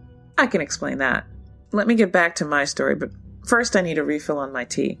 that. I can explain that. Let me get back to my story, but first I need a refill on my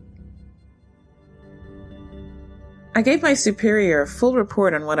tea. I gave my superior a full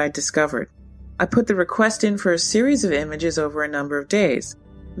report on what I'd discovered. I put the request in for a series of images over a number of days.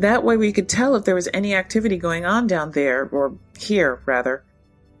 That way we could tell if there was any activity going on down there, or here, rather.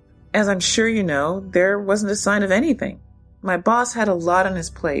 As I'm sure you know, there wasn't a sign of anything. My boss had a lot on his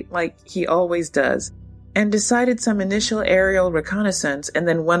plate, like he always does, and decided some initial aerial reconnaissance and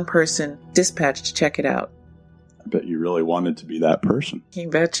then one person dispatched to check it out. I bet you really wanted to be that person. You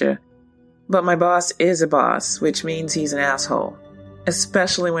betcha. But my boss is a boss, which means he's an asshole.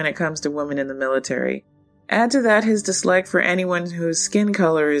 Especially when it comes to women in the military. Add to that his dislike for anyone whose skin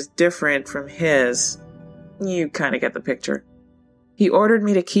color is different from his. You kind of get the picture. He ordered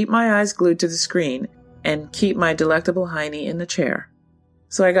me to keep my eyes glued to the screen and keep my delectable hiney in the chair.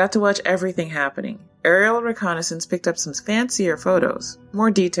 So I got to watch everything happening. Aerial reconnaissance picked up some fancier photos.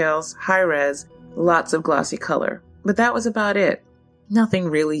 More details, high res, lots of glossy color. But that was about it. Nothing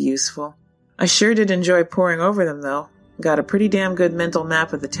really useful. I sure did enjoy poring over them, though. Got a pretty damn good mental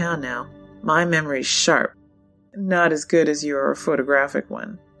map of the town now. My memory's sharp. Not as good as your photographic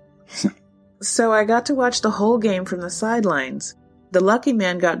one. So I got to watch the whole game from the sidelines. The lucky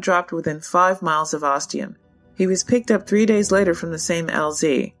man got dropped within 5 miles of Ostium. He was picked up 3 days later from the same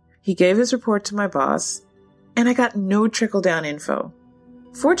LZ. He gave his report to my boss, and I got no trickle-down info.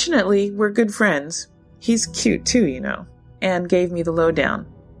 Fortunately, we're good friends. He's cute too, you know, and gave me the lowdown.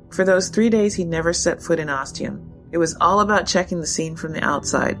 For those 3 days, he never set foot in Ostium. It was all about checking the scene from the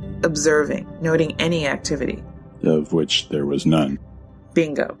outside, observing, noting any activity. Of which there was none.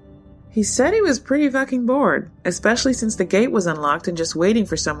 Bingo. He said he was pretty fucking bored, especially since the gate was unlocked and just waiting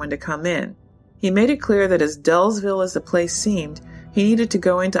for someone to come in. He made it clear that as Dullsville as the place seemed, he needed to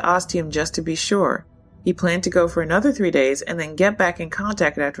go into Ostium just to be sure. He planned to go for another 3 days and then get back in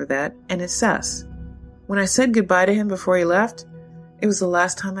contact after that and assess. When I said goodbye to him before he left, it was the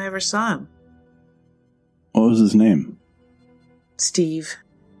last time I ever saw him. What was his name? Steve.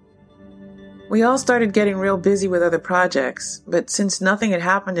 We all started getting real busy with other projects, but since nothing had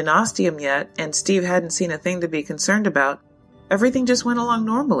happened in Ostium yet, and Steve hadn't seen a thing to be concerned about, everything just went along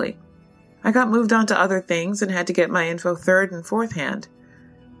normally. I got moved on to other things and had to get my info third and fourth hand.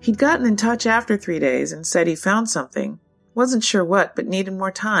 He'd gotten in touch after 3 days and said he found something. Wasn't sure what, but needed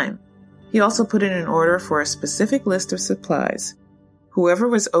more time. He also put in an order for a specific list of supplies. Whoever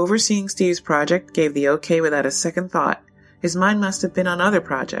was overseeing Steve's project gave the okay without a second thought. His mind must have been on other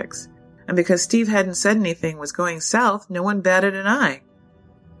projects. And because Steve hadn't said anything was going south, no one batted an eye.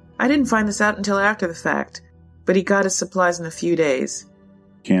 I didn't find this out until after the fact, but he got his supplies in a few days.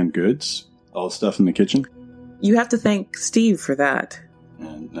 Canned goods? All the stuff in the kitchen? You have to thank Steve for that.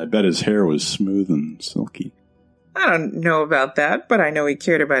 And I bet his hair was smooth and silky. I don't know about that, but I know he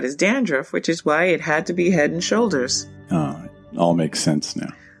cared about his dandruff, which is why it had to be Head and Shoulders. Oh, it all makes sense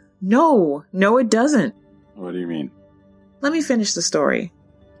now. No, it doesn't. What do you mean? Let me finish the story.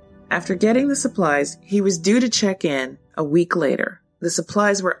 After getting the supplies, he was due to check in a week later. The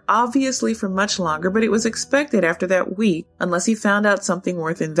supplies were obviously for much longer, but it was expected after that week, unless he found out something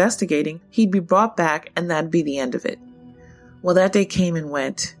worth investigating, he'd be brought back and that'd be the end of it. Well, that day came and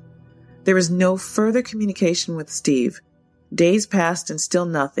went. There was no further communication with Steve. Days passed and still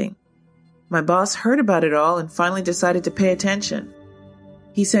nothing. My boss heard about it all and finally decided to pay attention.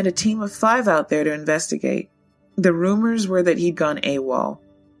 He sent a team of 5 out there to investigate. The rumors were that he'd gone AWOL.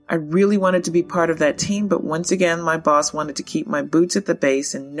 I really wanted to be part of that team, but once again my boss wanted to keep my boots at the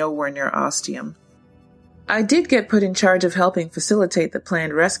base and nowhere near Ostium. I did get put in charge of helping facilitate the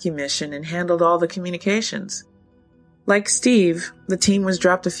planned rescue mission and handled all the communications. Like Steve, the team was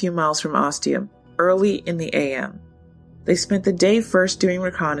dropped a few miles from Ostium, early in the AM. They spent the day first doing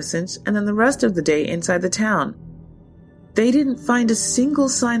reconnaissance and then the rest of the day inside the town. They didn't find a single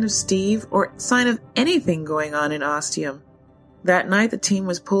sign of Steve or sign of anything going on in Ostium. That night the team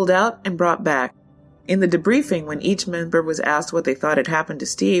was pulled out and brought back. In the debriefing, when each member was asked what they thought had happened to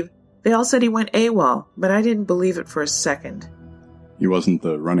Steve, they all said he went AWOL, but I didn't believe it for a second. He wasn't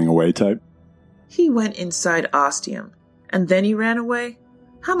the running away type? He went inside Ostium, and then he ran away?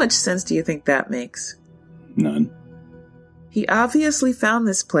 How much sense do you think that makes? None. He obviously found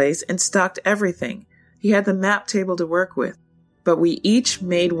this place and stocked everything. He had the map table to work with. But we each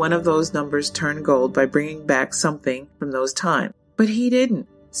made one of those numbers turn gold by bringing back something from those times. But he didn't.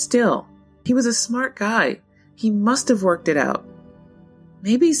 Still, he was a smart guy. He must have worked it out.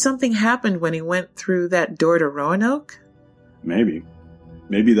 Maybe something happened when he went through that door to Roanoke? Maybe.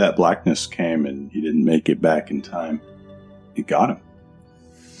 Maybe that blackness came and he didn't make it back in time. It got him.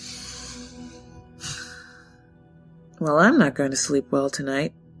 Well, I'm not going to sleep well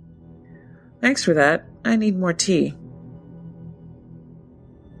tonight. Thanks for that. I need more tea.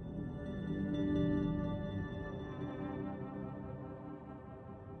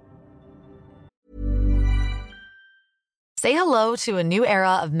 Say hello to a new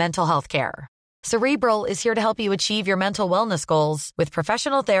era of mental health care. Cerebral is here to help you achieve your mental wellness goals with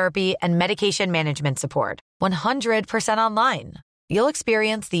professional therapy and medication management support. 100% online. You'll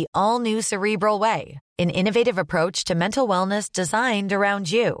experience the all-new Cerebral Way, an innovative approach to mental wellness designed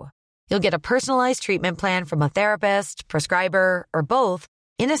around you. You'll get a personalized treatment plan from a therapist, prescriber, or both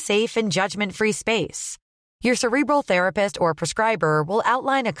in a safe and judgment-free space. Your Cerebral therapist or prescriber will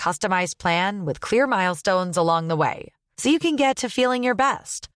outline a customized plan with clear milestones along the way, so you can get to feeling your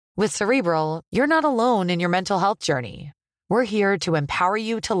best. With Cerebral, you're not alone in your mental health journey. We're here to empower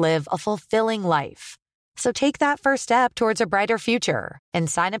you to live a fulfilling life. So take that first step towards a brighter future and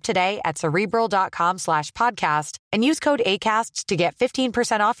sign up today at Cerebral.com/podcast and use code ACAST to get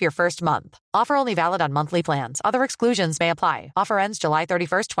 15% off your first month. Offer only valid on monthly plans. Other exclusions may apply. Offer ends July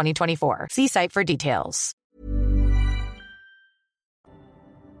 31st, 2024. See site for details.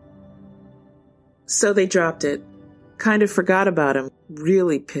 So they dropped it. Kind of forgot about him.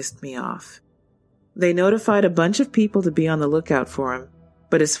 Really pissed me off. They notified a bunch of people to be on the lookout for him.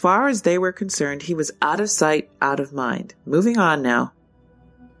 But as far as they were concerned, he was out of sight, out of mind. Moving on now.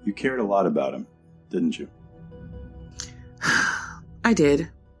 You cared a lot about him, didn't you? I did.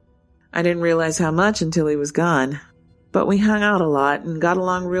 I didn't realize how much until he was gone. but we hung out a lot and got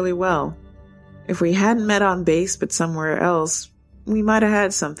along really well. If we hadn't met on base but somewhere else, we might have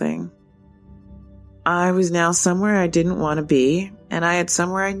had something. I was now somewhere I didn't want to be, and I had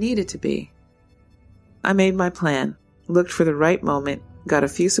somewhere I needed to be. I made my plan, looked for the right moment, got a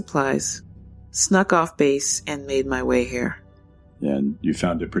few supplies, snuck off base, and made my way here. And you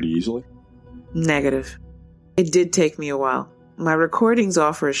found it pretty easily? Negative. It did take me a while. My recordings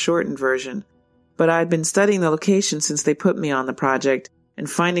offer a shortened version, but I'd been studying the location since they put me on the project, and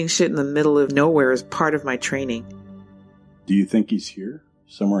finding shit in the middle of nowhere is part of my training. Do you think he's here?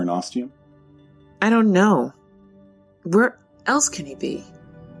 Somewhere in Ostium? I don't know. Where else can he be?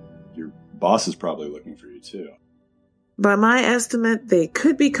 Your boss is probably looking for you, too. By my estimate, they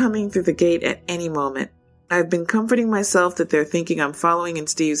could be coming through the gate at any moment. I've been comforting myself that they're thinking I'm following in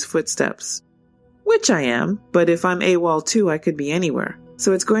Steve's footsteps. Which I am, but if I'm AWOL too, I could be anywhere.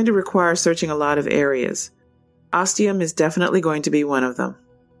 So it's going to require searching a lot of areas. Ostium is definitely going to be one of them.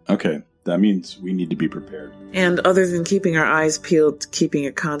 Okay, that means we need to be prepared. And other than keeping our eyes peeled, keeping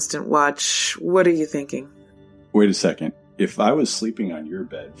a constant watch, what are you thinking? Wait a second. If I was sleeping on your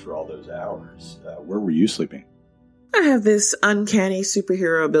bed for all those hours, where were you sleeping? I have this uncanny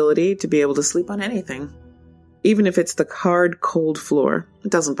superhero ability to be able to sleep on anything. Even if it's the hard, cold floor,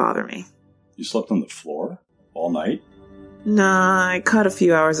 it doesn't bother me. You slept on the floor? All night? Nah, I caught a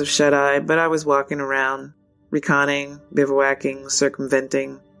few hours of shut-eye, but I was walking around, reconning, bivouacking,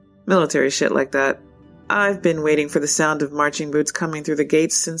 circumventing, military shit like that. I've been waiting for the sound of marching boots coming through the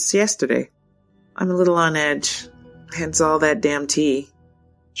gates since yesterday. I'm a little on edge, hence all that damn tea.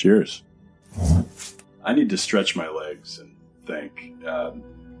 Cheers. I need to stretch my legs and think.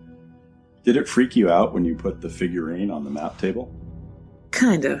 Did it freak you out when you put the figurine on the map table?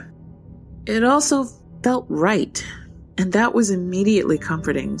 Kinda. It also felt right, and that was immediately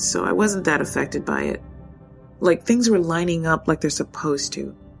comforting, so I wasn't that affected by it. Like things were lining up like they're supposed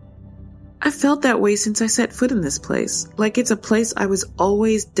to. I felt that way since I set foot in this place, like it's a place I was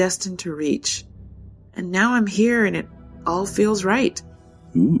always destined to reach. And now I'm here and it all feels right.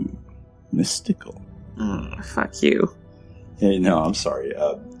 Ooh, mystical. Fuck you. Hey, no, I'm sorry.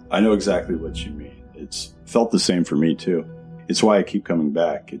 I know exactly what you mean. It's felt the same for me, too. It's why I keep coming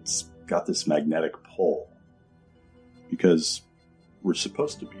back. It's got this magnetic pull. Because we're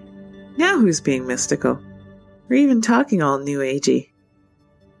supposed to be. Now who's being mystical? We're even talking all new agey.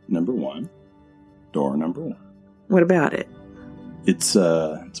 Number 1. Door number 1. What about it? It's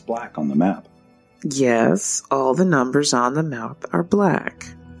black on the map. Yes, all the numbers on the map are black.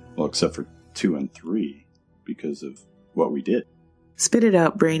 Well, except for 2 and 3, because of what we did. Spit it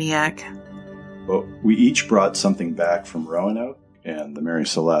out, Brainiac. Well, we each brought something back from Roanoke and the Mary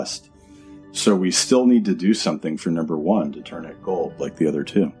Celeste. So we still need to do something for number 1 to turn it gold like the other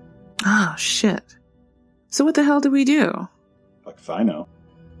 2. Oh, shit. So what the hell do we do? Fuck if I know.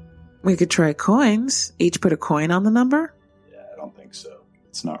 We could try coins. Each put a coin on the number? Yeah, I don't think so.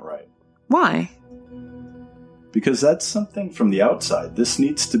 It's not right. Why? Because that's something from the outside. This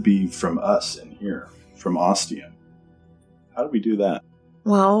needs to be from us in here, from Ostium. How do we do that?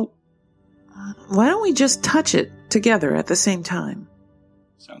 Well, why don't we just touch it together at the same time?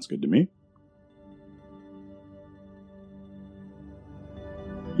 Sounds good to me.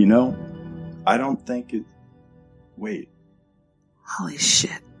 You know, I don't think it... Wait. Holy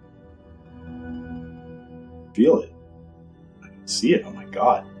shit. Feel it. I can see it. Oh my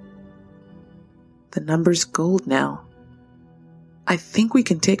god. The number's gold now. I think we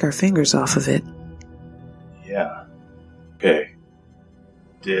can take our fingers off of it. Yeah. Okay.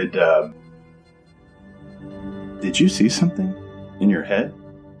 Did you see something in your head?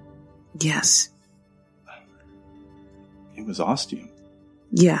 Yes. It was Ostium.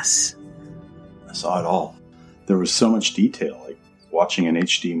 Yes. I saw it all. There was so much detail, like watching an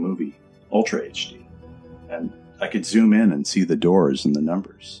HD movie, Ultra HD. And I could zoom in and see the doors and the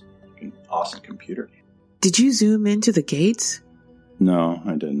numbers. Like an awesome computer. Did you zoom into the gates? No,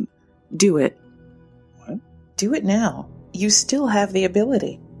 I didn't. Do it. What? Do it now. You still have the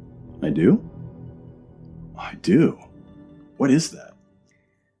ability. I do? I do. What is that?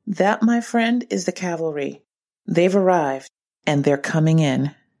 That, my friend, is the cavalry. They've arrived, and they're coming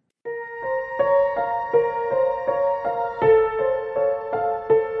in.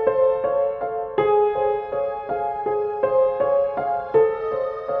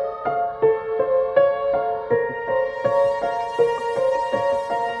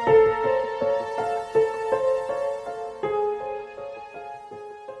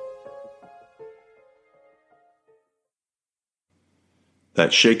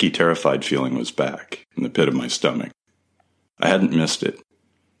 That shaky, terrified feeling was back in the pit of my stomach. I hadn't missed it,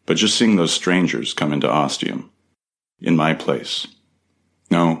 but just seeing those strangers come into Ostium, In my place.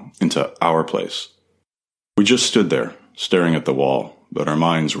 No, into our place. We just stood there, staring at the wall, but our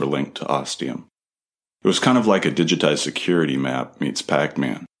minds were linked to Ostium. It was kind of like a digitized security map meets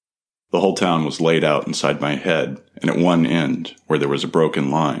Pac-Man. The whole town was laid out inside my head, and at one end, where there was a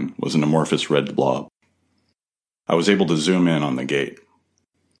broken line, was an amorphous red blob. I was able to zoom in on the gate.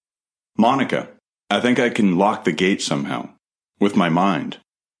 Monica, I think I can lock the gate somehow. With my mind.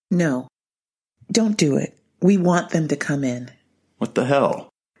 No. Don't do it. We want them to come in. What the hell?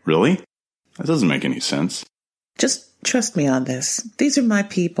 Really? That doesn't make any sense. Just trust me on this. These are my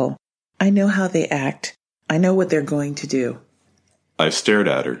people. I know how they act. I know what they're going to do. I stared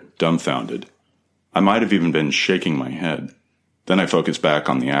at her, dumbfounded. I might have even been shaking my head. Then I focused back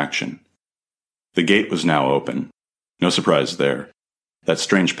on the action. The gate was now open. No surprise there. That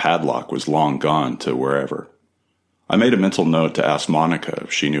strange padlock was long gone to wherever. I made a mental note to ask Monica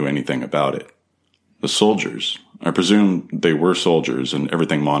if she knew anything about it. The soldiers, I presume they were soldiers and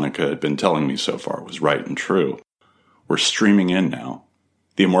everything Monica had been telling me so far was right and true, were streaming in now.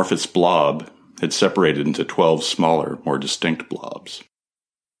 The amorphous blob had separated into 12 smaller, more distinct blobs.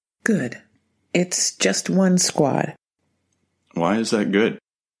 Good. It's just one squad. Why is that good?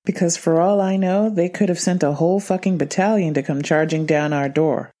 Because for all I know, they could have sent a whole fucking battalion to come charging down our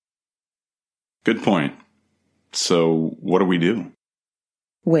door. Good point. So, what do we do?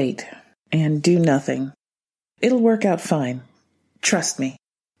 Wait, and do nothing. It'll work out fine. Trust me.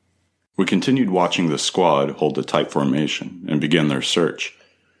 We continued watching the squad hold a tight formation and begin their search.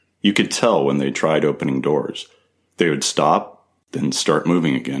 You could tell when they tried opening doors. They would stop, then start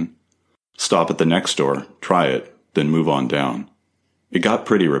moving again. Stop at the next door, try it, then move on down. It got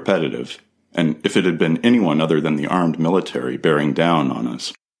pretty repetitive, and if it had been anyone other than the armed military bearing down on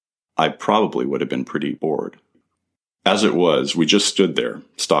us, I probably would have been pretty bored. As it was, we just stood there,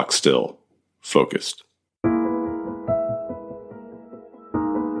 stock still, focused.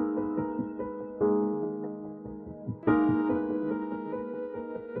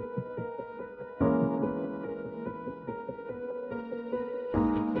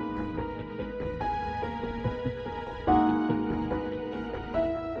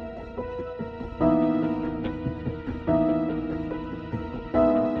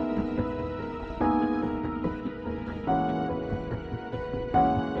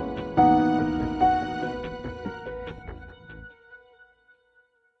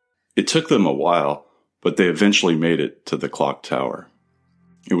 It took them a while, but they eventually made it to the clock tower.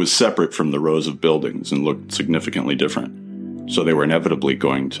 It was separate from the rows of buildings and looked significantly different, so they were inevitably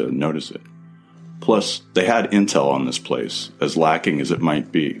going to notice it. Plus, they had intel on this place, as lacking as it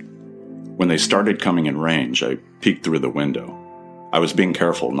might be. When they started coming in range, I peeked through the window. I was being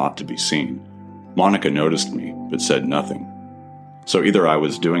careful not to be seen. Monica noticed me, but said nothing. So either I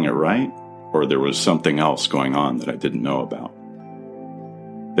was doing it right, or there was something else going on that I didn't know about.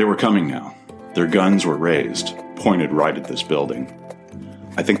 They were coming now. Their guns were raised, pointed right at this building.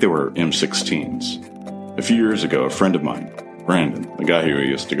 I think they were M16s. A few years ago, a friend of mine, Brandon, the guy who I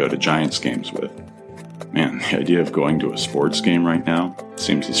used to go to Giants games with. Man, the idea of going to a sports game right now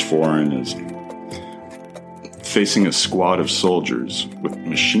seems as foreign as facing a squad of soldiers with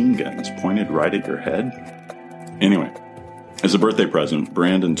machine guns pointed right at your head. Anyway, as a birthday present,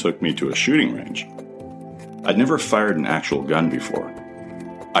 Brandon took me to a shooting range. I'd never fired an actual gun before.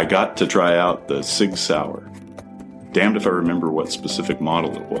 I got to try out the Sig Sauer. Damned if I remember what specific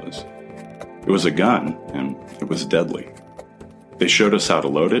model it was. It was a gun, and it was deadly. They showed us how to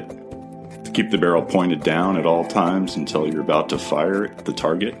load it, to keep the barrel pointed down at all times until you're about to fire at the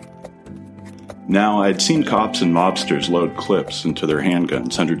target. Now, I'd seen cops and mobsters load clips into their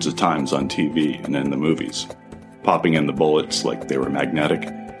handguns hundreds of times on TV and in the movies, popping in the bullets like they were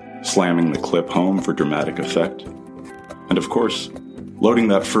magnetic, slamming the clip home for dramatic effect. And of course, loading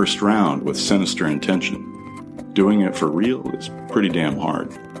that first round with sinister intention. Doing it for real is pretty damn hard.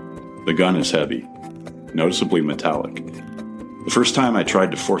 The gun is heavy, noticeably metallic. The first time I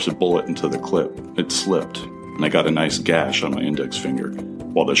tried to force a bullet into the clip, it slipped, and I got a nice gash on my index finger,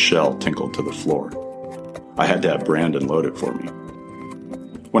 while the shell tinkled to the floor. I had to have Brandon load it for me.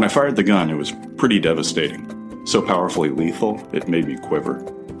 When I fired the gun, it was pretty devastating, so powerfully lethal it made me quiver.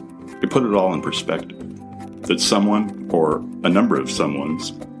 It put it all in perspective. That someone, or a number of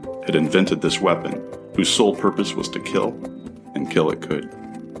someones, had invented this weapon whose sole purpose was to kill, and kill it could.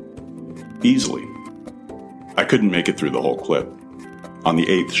 Easily. I couldn't make it through the whole clip. On the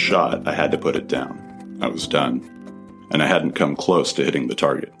 8th shot, I had to put it down. I was done, and I hadn't come close to hitting the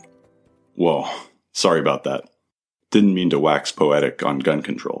target. Whoa, sorry about that. Didn't mean to wax poetic on gun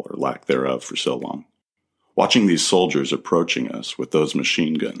control, or lack thereof, for so long. Watching these soldiers approaching us with those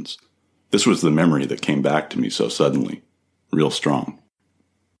machine guns, This was the memory that came back to me so suddenly, real strong.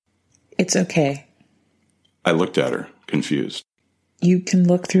 It's okay. I looked at her, confused. You can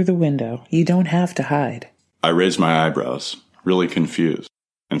look through the window. You don't have to hide. I raised my eyebrows, really confused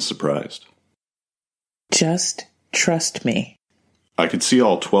and surprised. Just trust me. I could see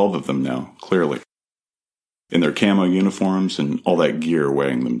all 12 of them now, clearly. In their camo uniforms and all that gear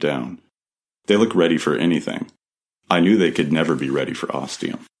weighing them down. They looked ready for anything. I knew they could never be ready for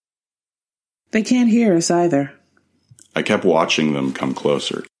Ostium. They can't hear us either. I kept watching them come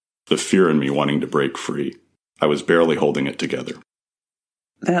closer, the fear in me wanting to break free. I was barely holding it together.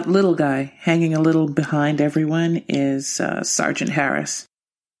 That little guy, hanging a little behind everyone, is Sergeant Harris.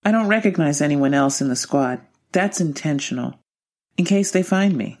 I don't recognize anyone else in the squad. That's intentional. In case they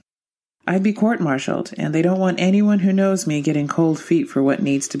find me. I'd be court-martialed, and they don't want anyone who knows me getting cold feet for what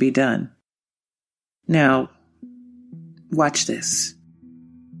needs to be done. Now, watch this.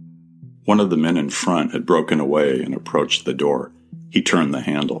 One of the men in front had broken away and approached the door. He turned the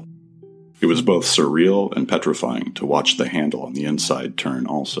handle. It was both surreal and petrifying to watch the handle on the inside turn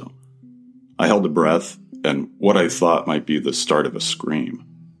also. I held a breath and what I thought might be the start of a scream.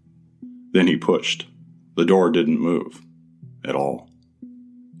 Then he pushed. The door didn't move. At all.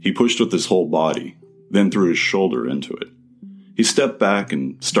 He pushed with his whole body, then threw his shoulder into it. He stepped back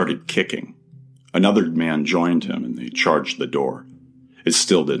and started kicking. Another man joined him and they charged the door. It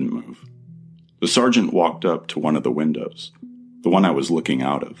still didn't move. The sergeant walked up to one of the windows, the one I was looking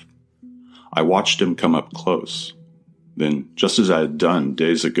out of. I watched him come up close. Then, just as I had done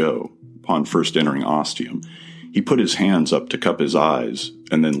days ago, upon first entering Ostium, he put his hands up to cup his eyes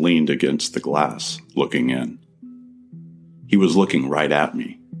and then leaned against the glass, looking in. He was looking right at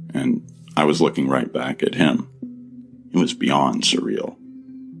me, and I was looking right back at him. It was beyond surreal.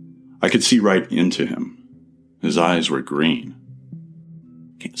 I could see right into him. His eyes were green.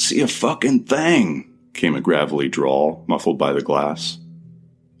 "Can't see a fucking thing," came a gravelly drawl, muffled by the glass.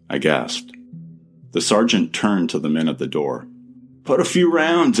 I gasped. The sergeant turned to the men at the door. "Put a few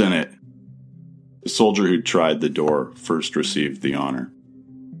rounds in it." The soldier who tried the door first received the honor.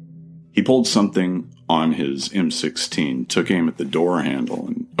 He pulled something on his M16, took aim at the door handle,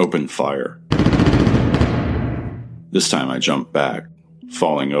 and opened fire. This time I jumped back,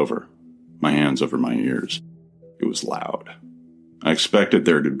 falling over, my hands over my ears. It was loud. I expected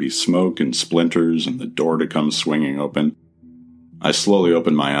there to be smoke and splinters and the door to come swinging open. I slowly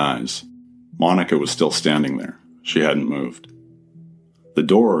opened my eyes. Monica was still standing there. She hadn't moved. The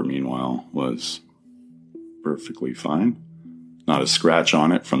door, meanwhile, was perfectly fine. Not a scratch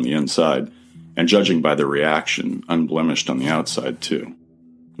on it from the inside, and judging by the reaction, unblemished on the outside, too.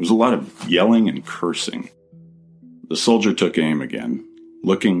 There was a lot of yelling and cursing. The soldier took aim again,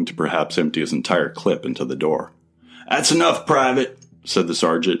 looking to perhaps empty his entire clip into the door. "That's enough, Private," said the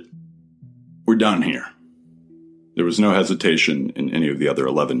sergeant. "We're done here." There was no hesitation in any of the other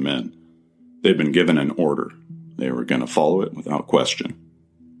 11 men. They'd been given an order. They were going to follow it without question.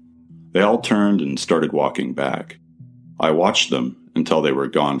 They all turned and started walking back. I watched them until they were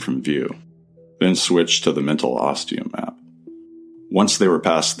gone from view, then switched to the mental Ostium map. Once they were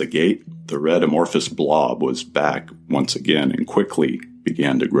past the gate, the red amorphous blob was back once again and quickly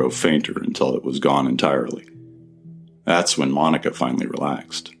began to grow fainter until it was gone entirely. That's when Monica finally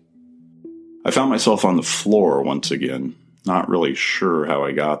relaxed. I found myself on the floor once again, not really sure how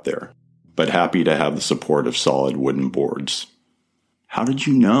I got there, but happy to have the support of solid wooden boards. "How did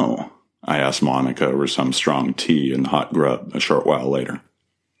you know?" I asked Monica over some strong tea and hot grub a short while later.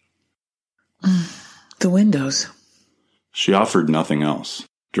 The windows. She offered nothing else,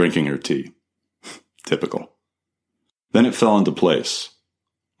 drinking her tea. Typical. Then it fell into place,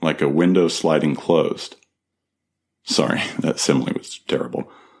 like a window sliding closed. Sorry, that simile was terrible,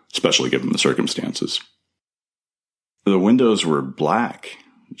 especially given the circumstances. The windows were black,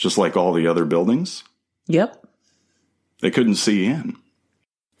 just like all the other buildings. Yep. They couldn't see in.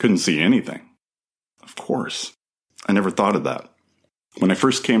 Couldn't see anything. Of course. I never thought of that. When I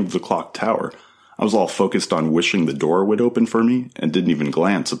first came to the clock tower, I was all focused on wishing the door would open for me and didn't even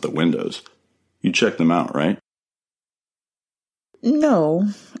glance at the windows. You checked them out, right? No,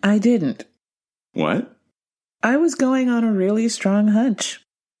 I didn't. What? I was going on a really strong hunch.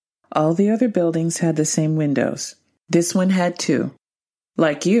 All the other buildings had the same windows. This one had 2.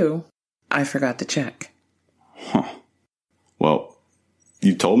 Like you, I forgot to check. Huh. Well,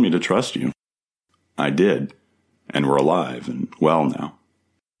 you told me to trust you. I did. And we're alive and well now.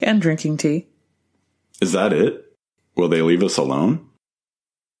 And drinking tea. Is that it? Will they leave us alone?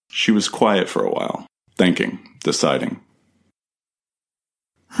 She was quiet for a while, thinking, deciding.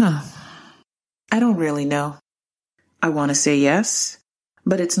 I don't really know. I want to say yes.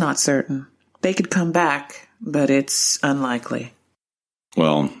 But it's not certain. They could come back, but it's unlikely.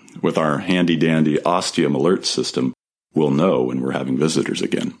 Well, with our handy-dandy Ostium alert system, we'll know when we're having visitors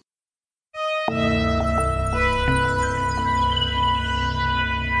again.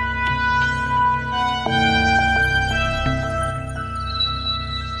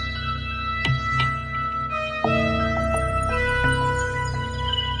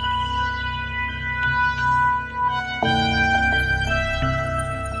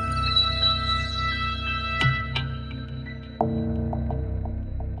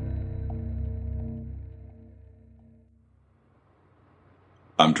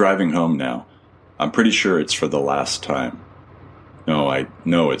 I'm driving home now. I'm pretty sure it's for the last time. No, I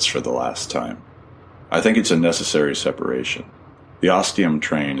know it's for the last time. I think it's a necessary separation. The Ostium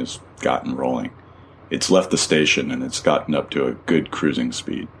train has gotten rolling. It's left the station and it's gotten up to a good cruising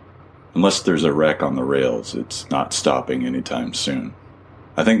speed. Unless there's a wreck on the rails, it's not stopping anytime soon.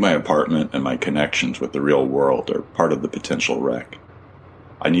 I think my apartment and my connections with the real world are part of the potential wreck.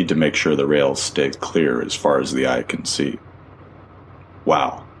 I need to make sure the rails stay clear as far as the eye can see.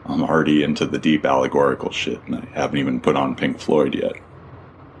 Wow, I'm already into the deep allegorical shit, and I haven't even put on Pink Floyd yet.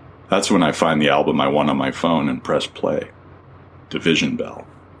 That's when I find the album I want on my phone and press play. Division Bell.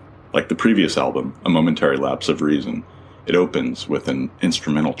 Like the previous album, A Momentary Lapse of Reason, it opens with an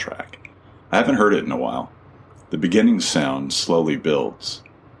instrumental track. I haven't heard it in a while. The beginning sound slowly builds.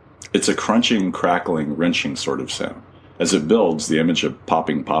 It's a crunching, crackling, wrenching sort of sound. As it builds, the image of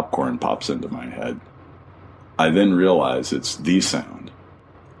popping popcorn pops into my head. I then realize it's the sound.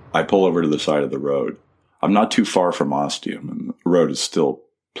 I pull over to the side of the road. I'm not too far from Ostium, and the road is still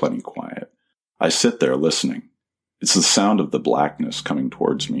plenty quiet. I sit there listening. It's the sound of the blackness coming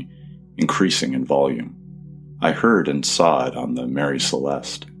towards me, increasing in volume. I heard and saw it on the Mary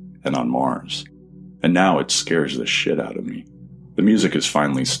Celeste and on Mars, and now it scares the shit out of me. The music is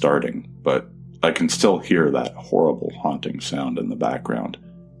finally starting, but I can still hear that horrible, haunting sound in the background.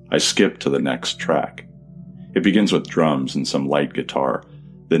 I skip to the next track. It begins with drums and some light guitar,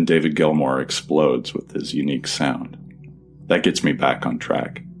 then David Gilmour explodes with his unique sound. That gets me back on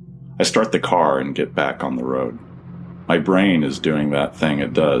track. I start the car and get back on the road. My brain is doing that thing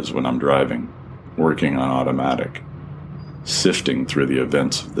it does when I'm driving, working on automatic, sifting through the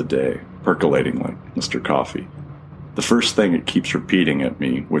events of the day, percolating like Mr. Coffee. The first thing it keeps repeating at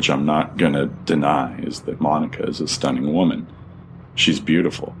me, which I'm not gonna deny, is that Monica is a stunning woman. She's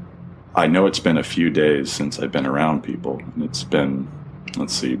beautiful. I know it's been a few days since I've been around people, and it's been,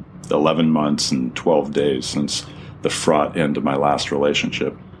 11 months and 12 days since the fraught end of my last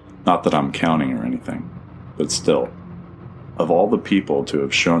relationship. Not that I'm counting or anything, but still. Of all the people to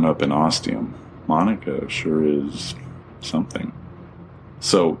have shown up in Ostium, Monica sure is something.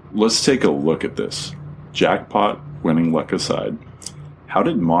 So let's take a look at this. Jackpot winning luck aside, how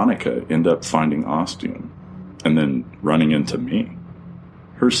did Monica end up finding Ostium and then running into me?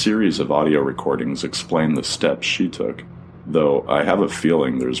 Her series of audio recordings explain the steps she took, though I have a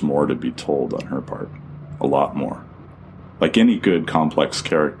feeling there's more to be told on her part. A lot more. Like any good, complex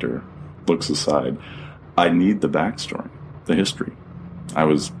character, looks aside, I need the backstory, the history. I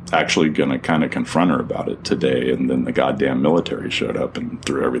was actually going to kind of confront her about it today, and then the goddamn military showed up and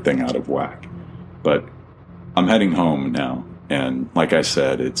threw everything out of whack. But I'm heading home now, and like I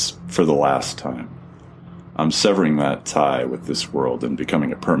said, it's for the last time. I'm severing that tie with this world and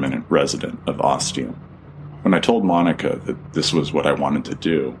becoming a permanent resident of Ostium. When I told Monica that this was what I wanted to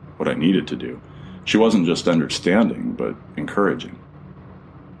do, what I needed to do, she wasn't just understanding, but encouraging.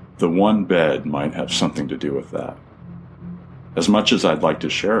 The one bed might have something to do with that. As much as I'd like to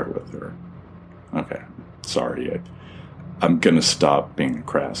share it with her. Okay, sorry, I'm gonna stop being a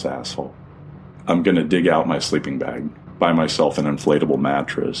crass asshole. I'm gonna dig out my sleeping bag, buy myself an inflatable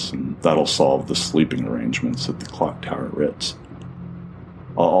mattress, and that'll solve the sleeping arrangements at the Clock Tower Ritz.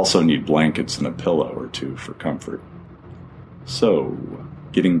 I'll also need blankets and a pillow or two for comfort. So,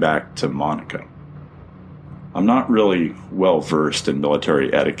 getting back to Monica. I'm not really well versed in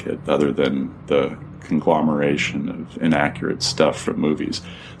military etiquette other than the conglomeration of inaccurate stuff from movies,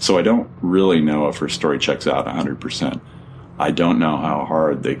 so I don't really know if her story checks out 100%. I don't know how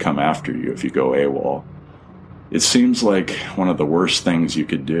hard they come after you if you go AWOL. It seems like one of the worst things you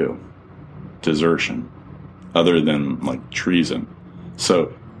could do. Desertion. Other than, treason.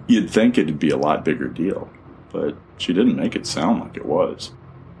 So, you'd think it'd be a lot bigger deal. But she didn't make it sound like it was.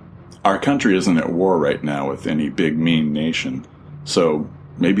 Our country isn't at war right now with any big, mean nation. So,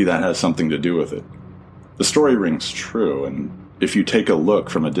 maybe that has something to do with it. The story rings true, and if you take a look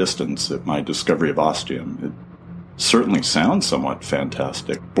from a distance at my discovery of Ostium, it certainly sounds somewhat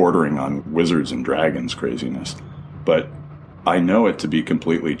fantastic, bordering on wizards and dragons craziness. But I know it to be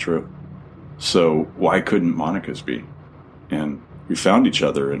completely true. So why couldn't Monica's be? And we found each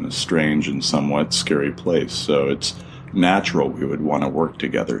other in a strange and somewhat scary place, so it's natural we would want to work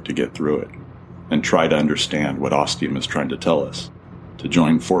together to get through it and try to understand what Ostium is trying to tell us, to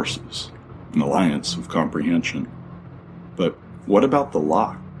join forces, an alliance of comprehension. But what about the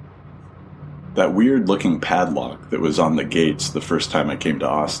lock? That weird-looking padlock that was on the gates the first time I came to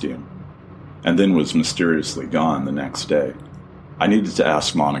Ostium, and then was mysteriously gone the next day. I needed to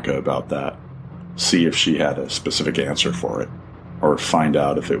ask Monica about that, see if she had a specific answer for it, or find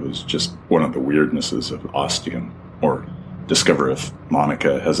out if it was just one of the weirdnesses of Ostium, or discover if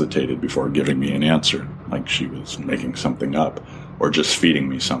Monica hesitated before giving me an answer, like she was making something up, or just feeding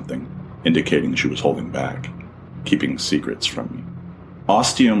me something, indicating she was holding back, keeping secrets from me.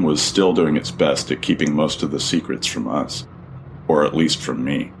 Ostium was still doing its best at keeping most of the secrets from us, or at least from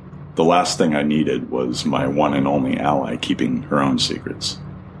me. The last thing I needed was my one and only ally keeping her own secrets.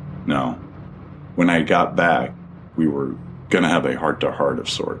 No. When I got back, we were going to have a heart-to-heart of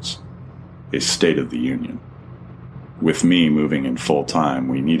sorts, a State of the Union. With me moving in full time,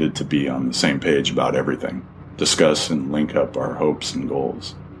 we needed to be on the same page about everything, discuss and link up our hopes and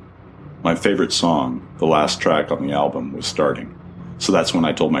goals. My favorite song, the last track on the album, was starting, so that's when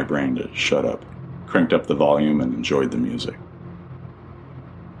I told my brain to shut up, cranked up the volume, and enjoyed the music.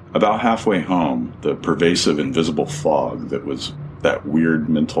 About halfway home, the pervasive invisible fog that was that weird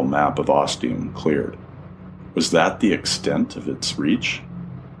mental map of Ostium cleared. Was that the extent of its reach?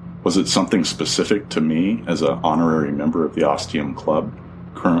 Was it something specific to me as an honorary member of the Ostium Club,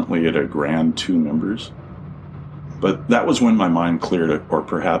 currently at a grand 2 members? But that was when my mind cleared, or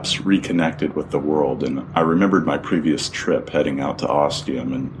perhaps reconnected with the world, and I remembered my previous trip heading out to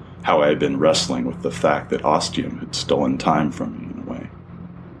Ostium and how I had been wrestling with the fact that Ostium had stolen time from me in a way.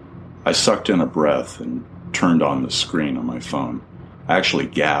 I sucked in a breath and turned on the screen on my phone. I actually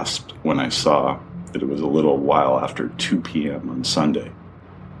gasped when I saw that it was a little while after 2 p.m. on Sunday.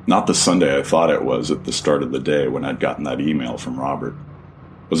 Not the Sunday I thought it was at the start of the day when I'd gotten that email from Robert.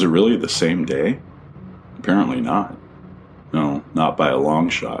 Was it really the same day? Apparently not. No, not by a long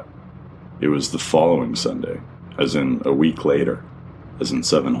shot. It was the following Sunday, as in a week later, as in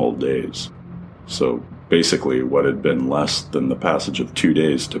 7 whole days. So basically what had been less than the passage of 2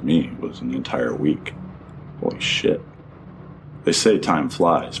 days to me was an entire week. Holy shit. They say time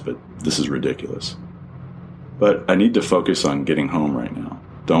flies, but this is ridiculous. But I need to focus on getting home right now.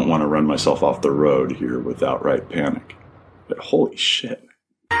 Don't want to run myself off the road here with outright panic. But holy shit.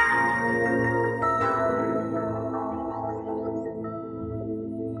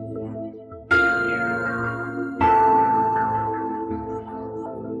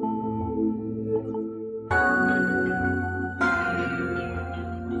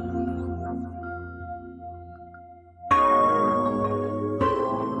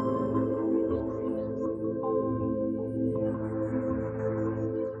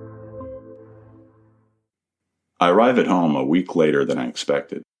 I arrive at home a week later than I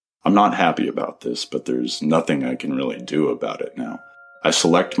expected. I'm not happy about this, but there's nothing I can really do about it now. I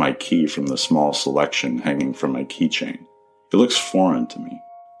select my key from the small selection hanging from my keychain. It looks foreign to me,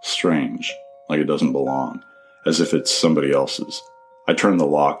 strange, like it doesn't belong, as if it's somebody else's. I turn the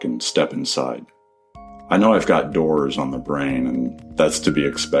lock and step inside. I know I've got doors on the brain, and that's to be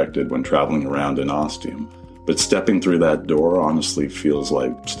expected when traveling around in Ostium, but stepping through that door honestly feels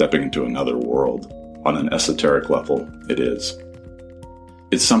like stepping into another world. On an esoteric level, it is.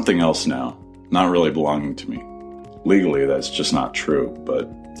 It's something else now, not really belonging to me. Legally, that's just not true, but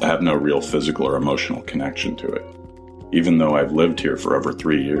I have no real physical or emotional connection to it, even though I've lived here for over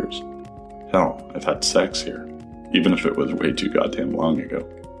 3 years. Hell, I've had sex here, even if it was way too goddamn long ago.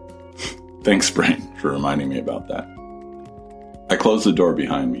 Thanks, brain, for reminding me about that. I close the door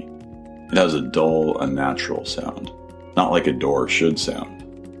behind me. It has a dull, unnatural sound, not like a door should sound.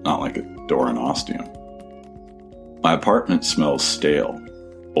 Not like a door in Ostium. My apartment smells stale,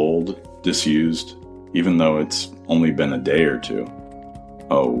 old, disused, even though it's only been a day or 2.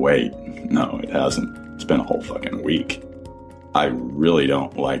 Oh wait, no it hasn't. It's been a whole fucking week. I really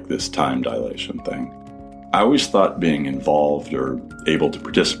don't like this time dilation thing. I always thought being involved or able to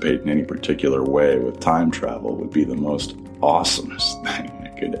participate in any particular way with time travel would be the most awesomest thing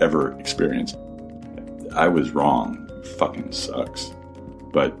I could ever experience. I was wrong. It fucking sucks.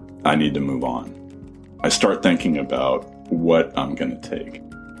 But I need to move on. I start thinking about what I'm going to take.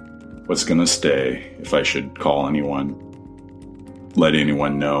 What's going to stay, if I should call anyone, let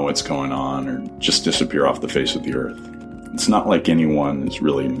anyone know what's going on, or just disappear off the face of the earth. It's not like anyone has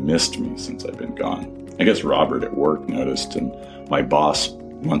really missed me since I've been gone. I guess Robert at work noticed, and my boss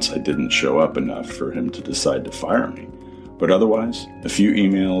once I didn't show up enough for him to decide to fire me. But otherwise, a few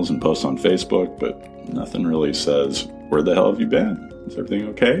emails and posts on Facebook, but nothing really says, where the hell have you been? Is everything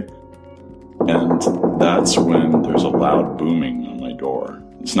okay? And that's when there's a loud booming on my door.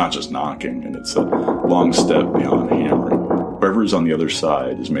 It's not just knocking, and it's a long step beyond hammering. Whoever's on the other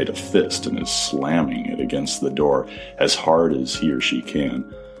side has made a fist and is slamming it against the door as hard as he or she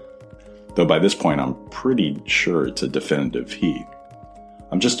can. Though by this point, I'm pretty sure it's a definitive he.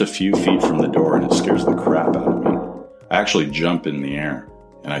 I'm just a few feet from the door, and it scares the crap out of me. I actually jump in the air,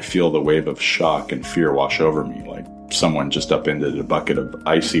 and I feel the wave of shock and fear wash over me like someone just upended a bucket of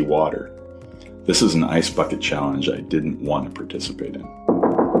icy water. This is an ice bucket challenge I didn't want to participate in.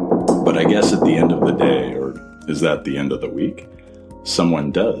 But I guess at the end of the day, or is that the end of the week,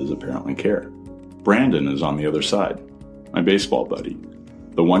 someone does apparently care. Brandon is on the other side, my baseball buddy,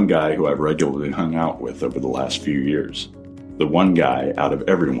 the one guy who I've regularly hung out with over the last few years, the one guy out of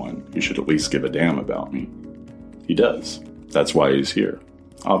everyone who should at least give a damn about me. He does. That's why he's here,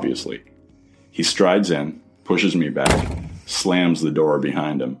 obviously. He strides in, pushes me back, slams the door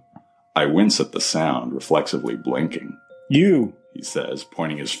behind him. I wince at the sound, reflexively blinking. You, he says,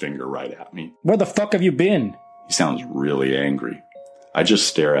 pointing his finger right at me. Where the fuck have you been? He sounds really angry. I just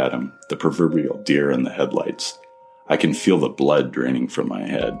stare at him, the proverbial deer in the headlights. I can feel the blood draining from my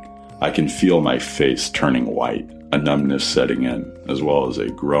head. I can feel my face turning white, a numbness setting in, as well as a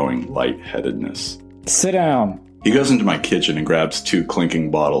growing lightheadedness. Sit down. He goes into my kitchen and grabs 2 clinking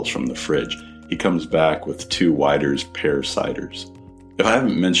bottles from the fridge. He comes back with 2 Wider's pear ciders. If I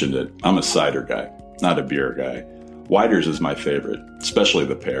haven't mentioned it, I'm a cider guy, not a beer guy. Wider's is my favorite, especially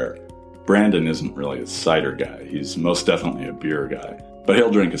the pear. Brandon isn't really a cider guy. He's most definitely a beer guy. But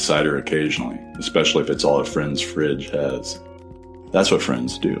he'll drink a cider occasionally, especially if it's all a friend's fridge has. That's what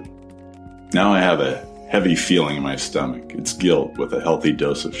friends do. Now I have a heavy feeling in my stomach. It's guilt with a healthy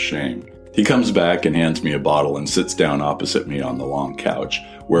dose of shame. He comes back and hands me a bottle and sits down opposite me on the long couch,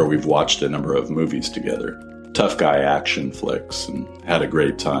 where we've watched a number of movies together. Tough guy action flicks, and had a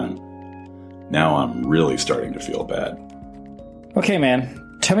great time. Now I'm really starting to feel bad. Okay,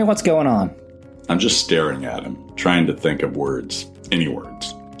 man. Tell me what's going on. I'm just staring at him, trying to think of words. Any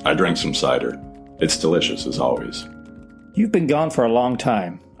words. I drank some cider. It's delicious, as always. You've been gone for a long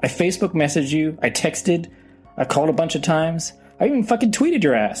time. I Facebook messaged you. I texted. I called a bunch of times. I even fucking tweeted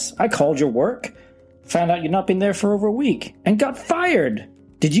your ass. I called your work. Found out you'd not been there for over a week. And got fired.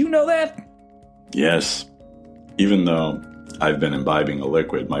 Did you know that? Yes. Even though I've been imbibing a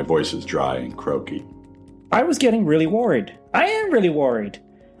liquid, my voice is dry and croaky. I was getting really worried. I am really worried.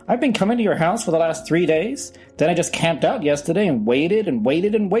 I've been coming to your house for the last 3 days. Then I just camped out yesterday and waited and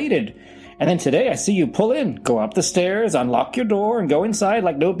waited and waited. And then today I see you pull in, go up the stairs, unlock your door, and go inside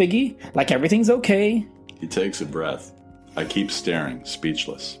like no biggie, like everything's okay. He takes a breath. I keep staring,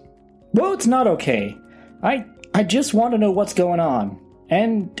 speechless. Well, it's not okay. I just want to know what's going on,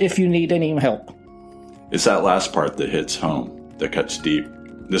 and if you need any help. It's that last part that hits home, that cuts deep.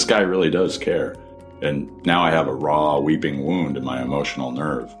 This guy really does care. And now I have a raw, weeping wound in my emotional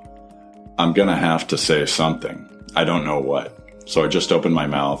nerve. I'm gonna have to say something. I don't know what. So I just open my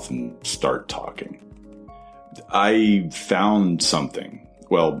mouth and start talking. I found something.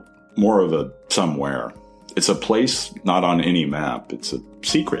 Well, more of a somewhere. It's a place not on any map. It's a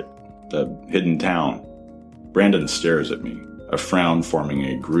secret. A hidden town. Brandon stares at me, a frown forming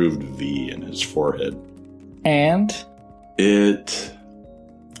a grooved V in his forehead. And? It's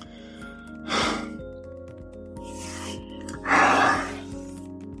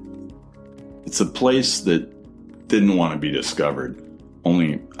a place that didn't want to be discovered.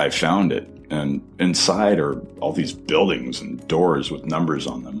 Only I found it. And inside are all these buildings and doors with numbers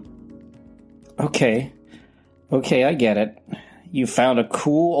on them. Okay, I get it. You found a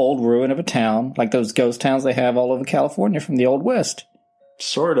cool old ruin of a town, like those ghost towns they have all over California from the Old West.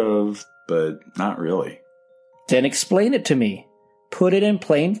 Sort of, but not really. Then explain it to me. Put it in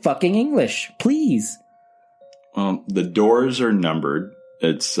plain fucking English, please. Well, the doors are numbered.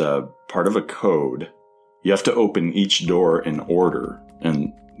 It's part of a code. You have to open each door in order.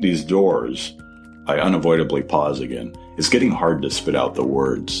 And these doors, I unavoidably pause again. It's getting hard to spit out the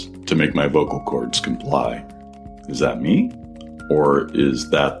words, to make my vocal cords comply. Is that me? Or is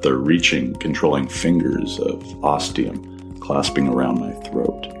that the reaching, controlling fingers of Ostium clasping around my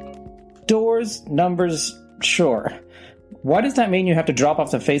throat? Doors, numbers, sure. Why does that mean you have to drop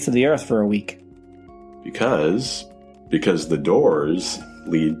off the face of the earth for a week? Because the doors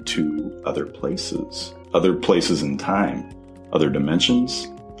lead to other places in time, other dimensions,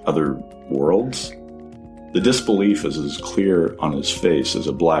 other worlds. The disbelief is as clear on his face as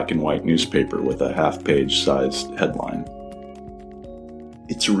a black and white newspaper with a half-page sized headline.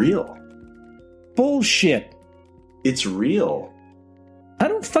 It's real. Bullshit. It's real. I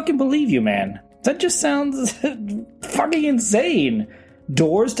don't fucking believe you, man. That just sounds fucking insane.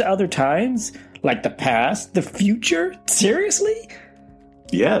 Doors to other times? Like the past? The future? Seriously?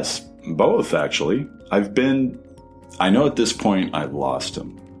 Yes, both, actually. I know at this point I've lost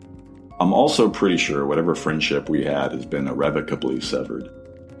him. I'm also pretty sure whatever friendship we had has been irrevocably severed.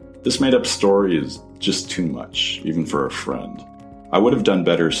 This made-up story is just too much, even for a friend. I would have done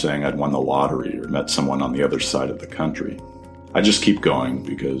better saying I'd won the lottery or met someone on the other side of the country. I just keep going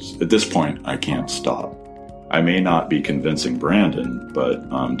because at this point I can't stop. I may not be convincing Brandon, but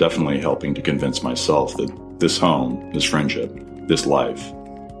I'm definitely helping to convince myself that this home, this friendship, this life,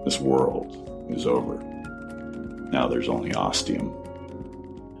 this world is over. Now there's only Ostium.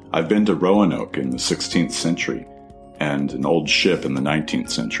 I've been to Roanoke in the 16th century and an old ship in the 19th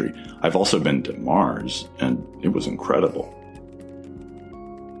century. I've also been to Mars, and it was incredible.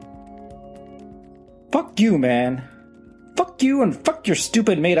 Fuck you, man. Fuck you and fuck your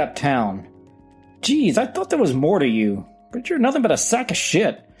stupid made-up town. Jeez, I thought there was more to you, but you're nothing but a sack of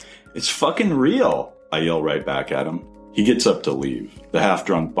shit. It's fucking real, I yell right back at him. He gets up to leave, the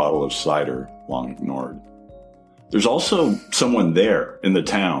half-drunk bottle of cider long ignored. There's also someone there in the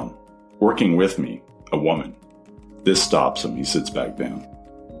town, working with me, a woman. This stops him. He sits back down.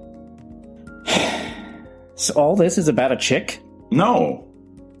 So all this is about a chick? No.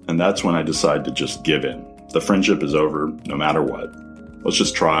 And that's when I decide to just give in. The friendship is over, no matter what. Let's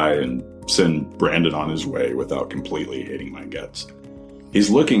just try and send Brandon on his way without completely hating my guts. He's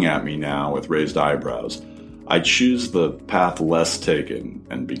looking at me now with raised eyebrows. I choose the path less taken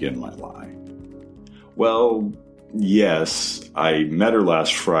and begin my lie. Well, yes, I met her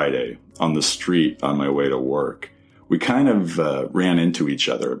last Friday on the street on my way to work. We kind of ran into each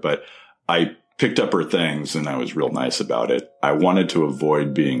other, but I picked up her things and I was real nice about it. I wanted to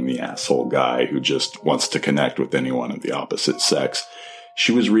avoid being the asshole guy who just wants to connect with anyone of the opposite sex.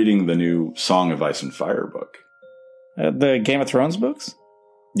 She was reading the new Song of Ice and Fire book. The Game of Thrones books?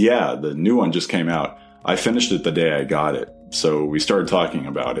 Yeah, the new one just came out. I finished it the day I got it. So we started talking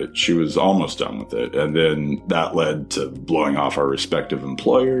about it. She was almost done with it. And then that led to blowing off our respective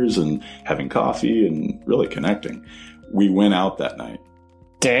employers and having coffee and really connecting. We went out that night.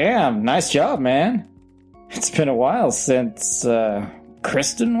 Damn, nice job, man. It's been a while since,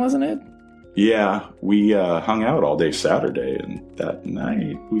 Kristen, wasn't it? Yeah, we hung out all day Saturday, and that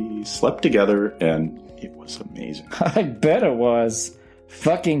night we slept together, and it was amazing. I bet it was.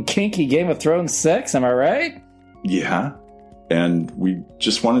 Fucking kinky Game of Thrones sex, am I right? Yeah, and we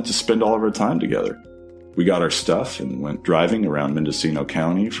just wanted to spend all of our time together. We got our stuff and went driving around Mendocino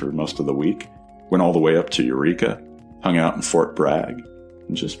County for most of the week. Went all the way up to Eureka, hung out in Fort Bragg,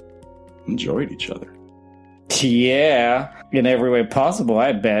 and just enjoyed each other. Yeah, in every way possible,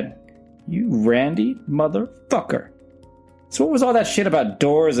 I bet. You randy motherfucker. So what was all that shit about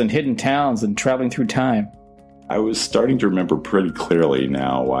doors and hidden towns and traveling through time? I was starting to remember pretty clearly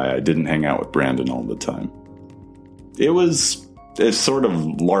now why I didn't hang out with Brandon all the time. It was a sort of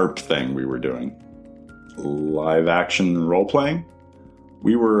LARP thing we were doing. Live action role-playing?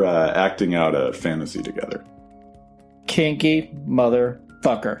 We were acting out a fantasy together. Kinky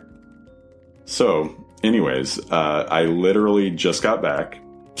motherfucker. So, anyways, I literally just got back.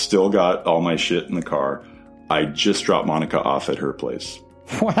 Still got all my shit in the car. I just dropped Monica off at her place.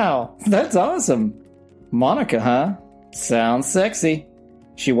 Wow, that's awesome. Monica, huh? Sounds sexy.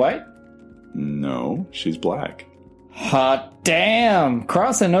 She white? No, she's black. Hot damn!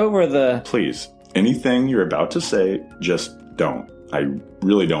 Crossing over the... Please, anything you're about to say, just don't. I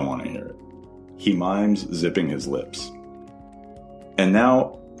really don't want to hear it. He mimes zipping his lips. And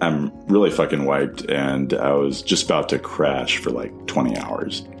now I'm really fucking wiped, and I was just about to crash for like 20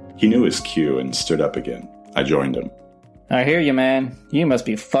 hours. He knew his cue and stood up again. I joined him. I hear you, man. You must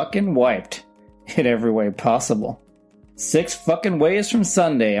be fucking wiped. In every way possible. 6 fucking ways from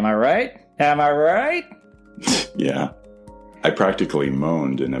Sunday, am I right? Am I right? Yeah. I practically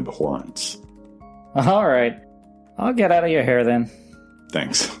moaned in abhorrence. Alright. I'll get out of your hair then.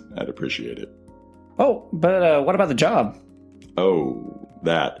 Thanks. I'd appreciate it. Oh, but what about the job? Oh,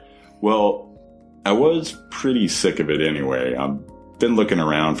 that. Well, I was pretty sick of it anyway. I've been looking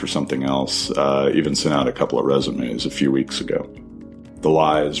around for something else. Even sent out a couple of resumes a few weeks ago. The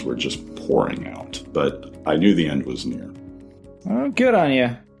lies were just pouring out, but I knew the end was near. Oh, good on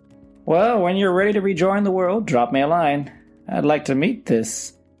you. Well, when you're ready to rejoin the world, drop me a line. I'd like to meet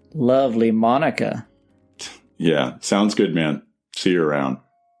this lovely Monica. Yeah, sounds good, man. See you around.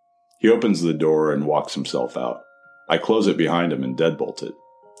 He opens the door and walks himself out. I close it behind him and deadbolt it.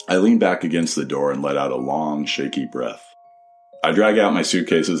 I lean back against the door and let out a long, shaky breath. I drag out my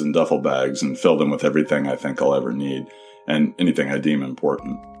suitcases and duffel bags and fill them with everything I think I'll ever need, and anything I deem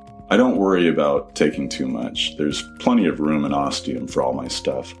important. I don't worry about taking too much. There's plenty of room in Ostium for all my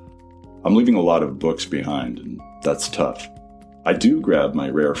stuff. I'm leaving a lot of books behind, and that's tough. I do grab my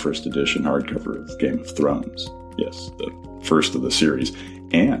rare first edition hardcover of Game of Thrones. Yes, the first of the series,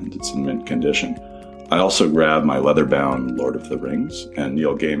 and it's in mint condition. I also grab my leather-bound Lord of the Rings and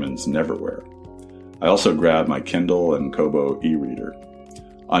Neil Gaiman's Neverwhere. I also grab my Kindle and Kobo e-reader.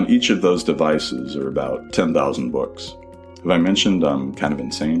 On each of those devices are about 10,000 books. Have I mentioned I'm kind of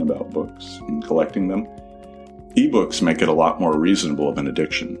insane about books and collecting them? E-books make it a lot more reasonable of an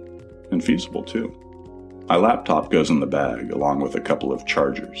addiction, and feasible too. My laptop goes in the bag, along with a couple of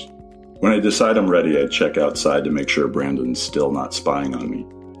chargers. When I decide I'm ready, I check outside to make sure Brandon's still not spying on me.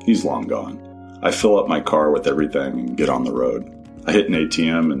 He's long gone. I fill up my car with everything and get on the road. I hit an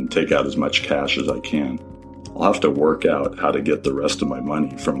ATM and take out as much cash as I can. I'll have to work out how to get the rest of my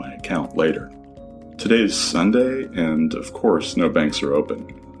money from my account later. Today's Sunday, and of course, no banks are open.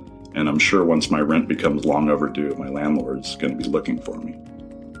 And I'm sure once my rent becomes long overdue, my landlord's going to be looking for me.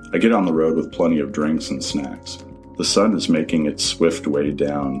 I get on the road with plenty of drinks and snacks. The sun is making its swift way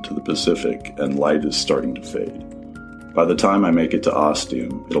down to the Pacific, and light is starting to fade. By the time I make it to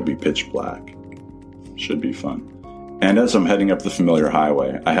Ostium, it'll be pitch black. Should be fun. And as I'm heading up the familiar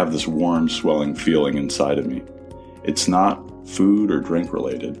highway, I have this warm, swelling feeling inside of me. It's not food or drink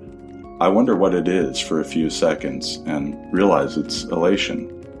related. I wonder what it is for a few seconds and realize it's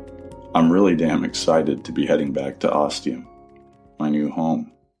elation. I'm really damn excited to be heading back to Ostium, my new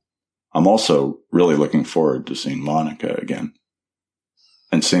home. I'm also really looking forward to seeing Monica again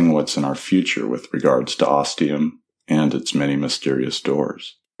and seeing what's in our future with regards to Ostium and its many mysterious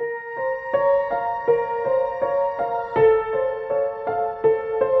doors.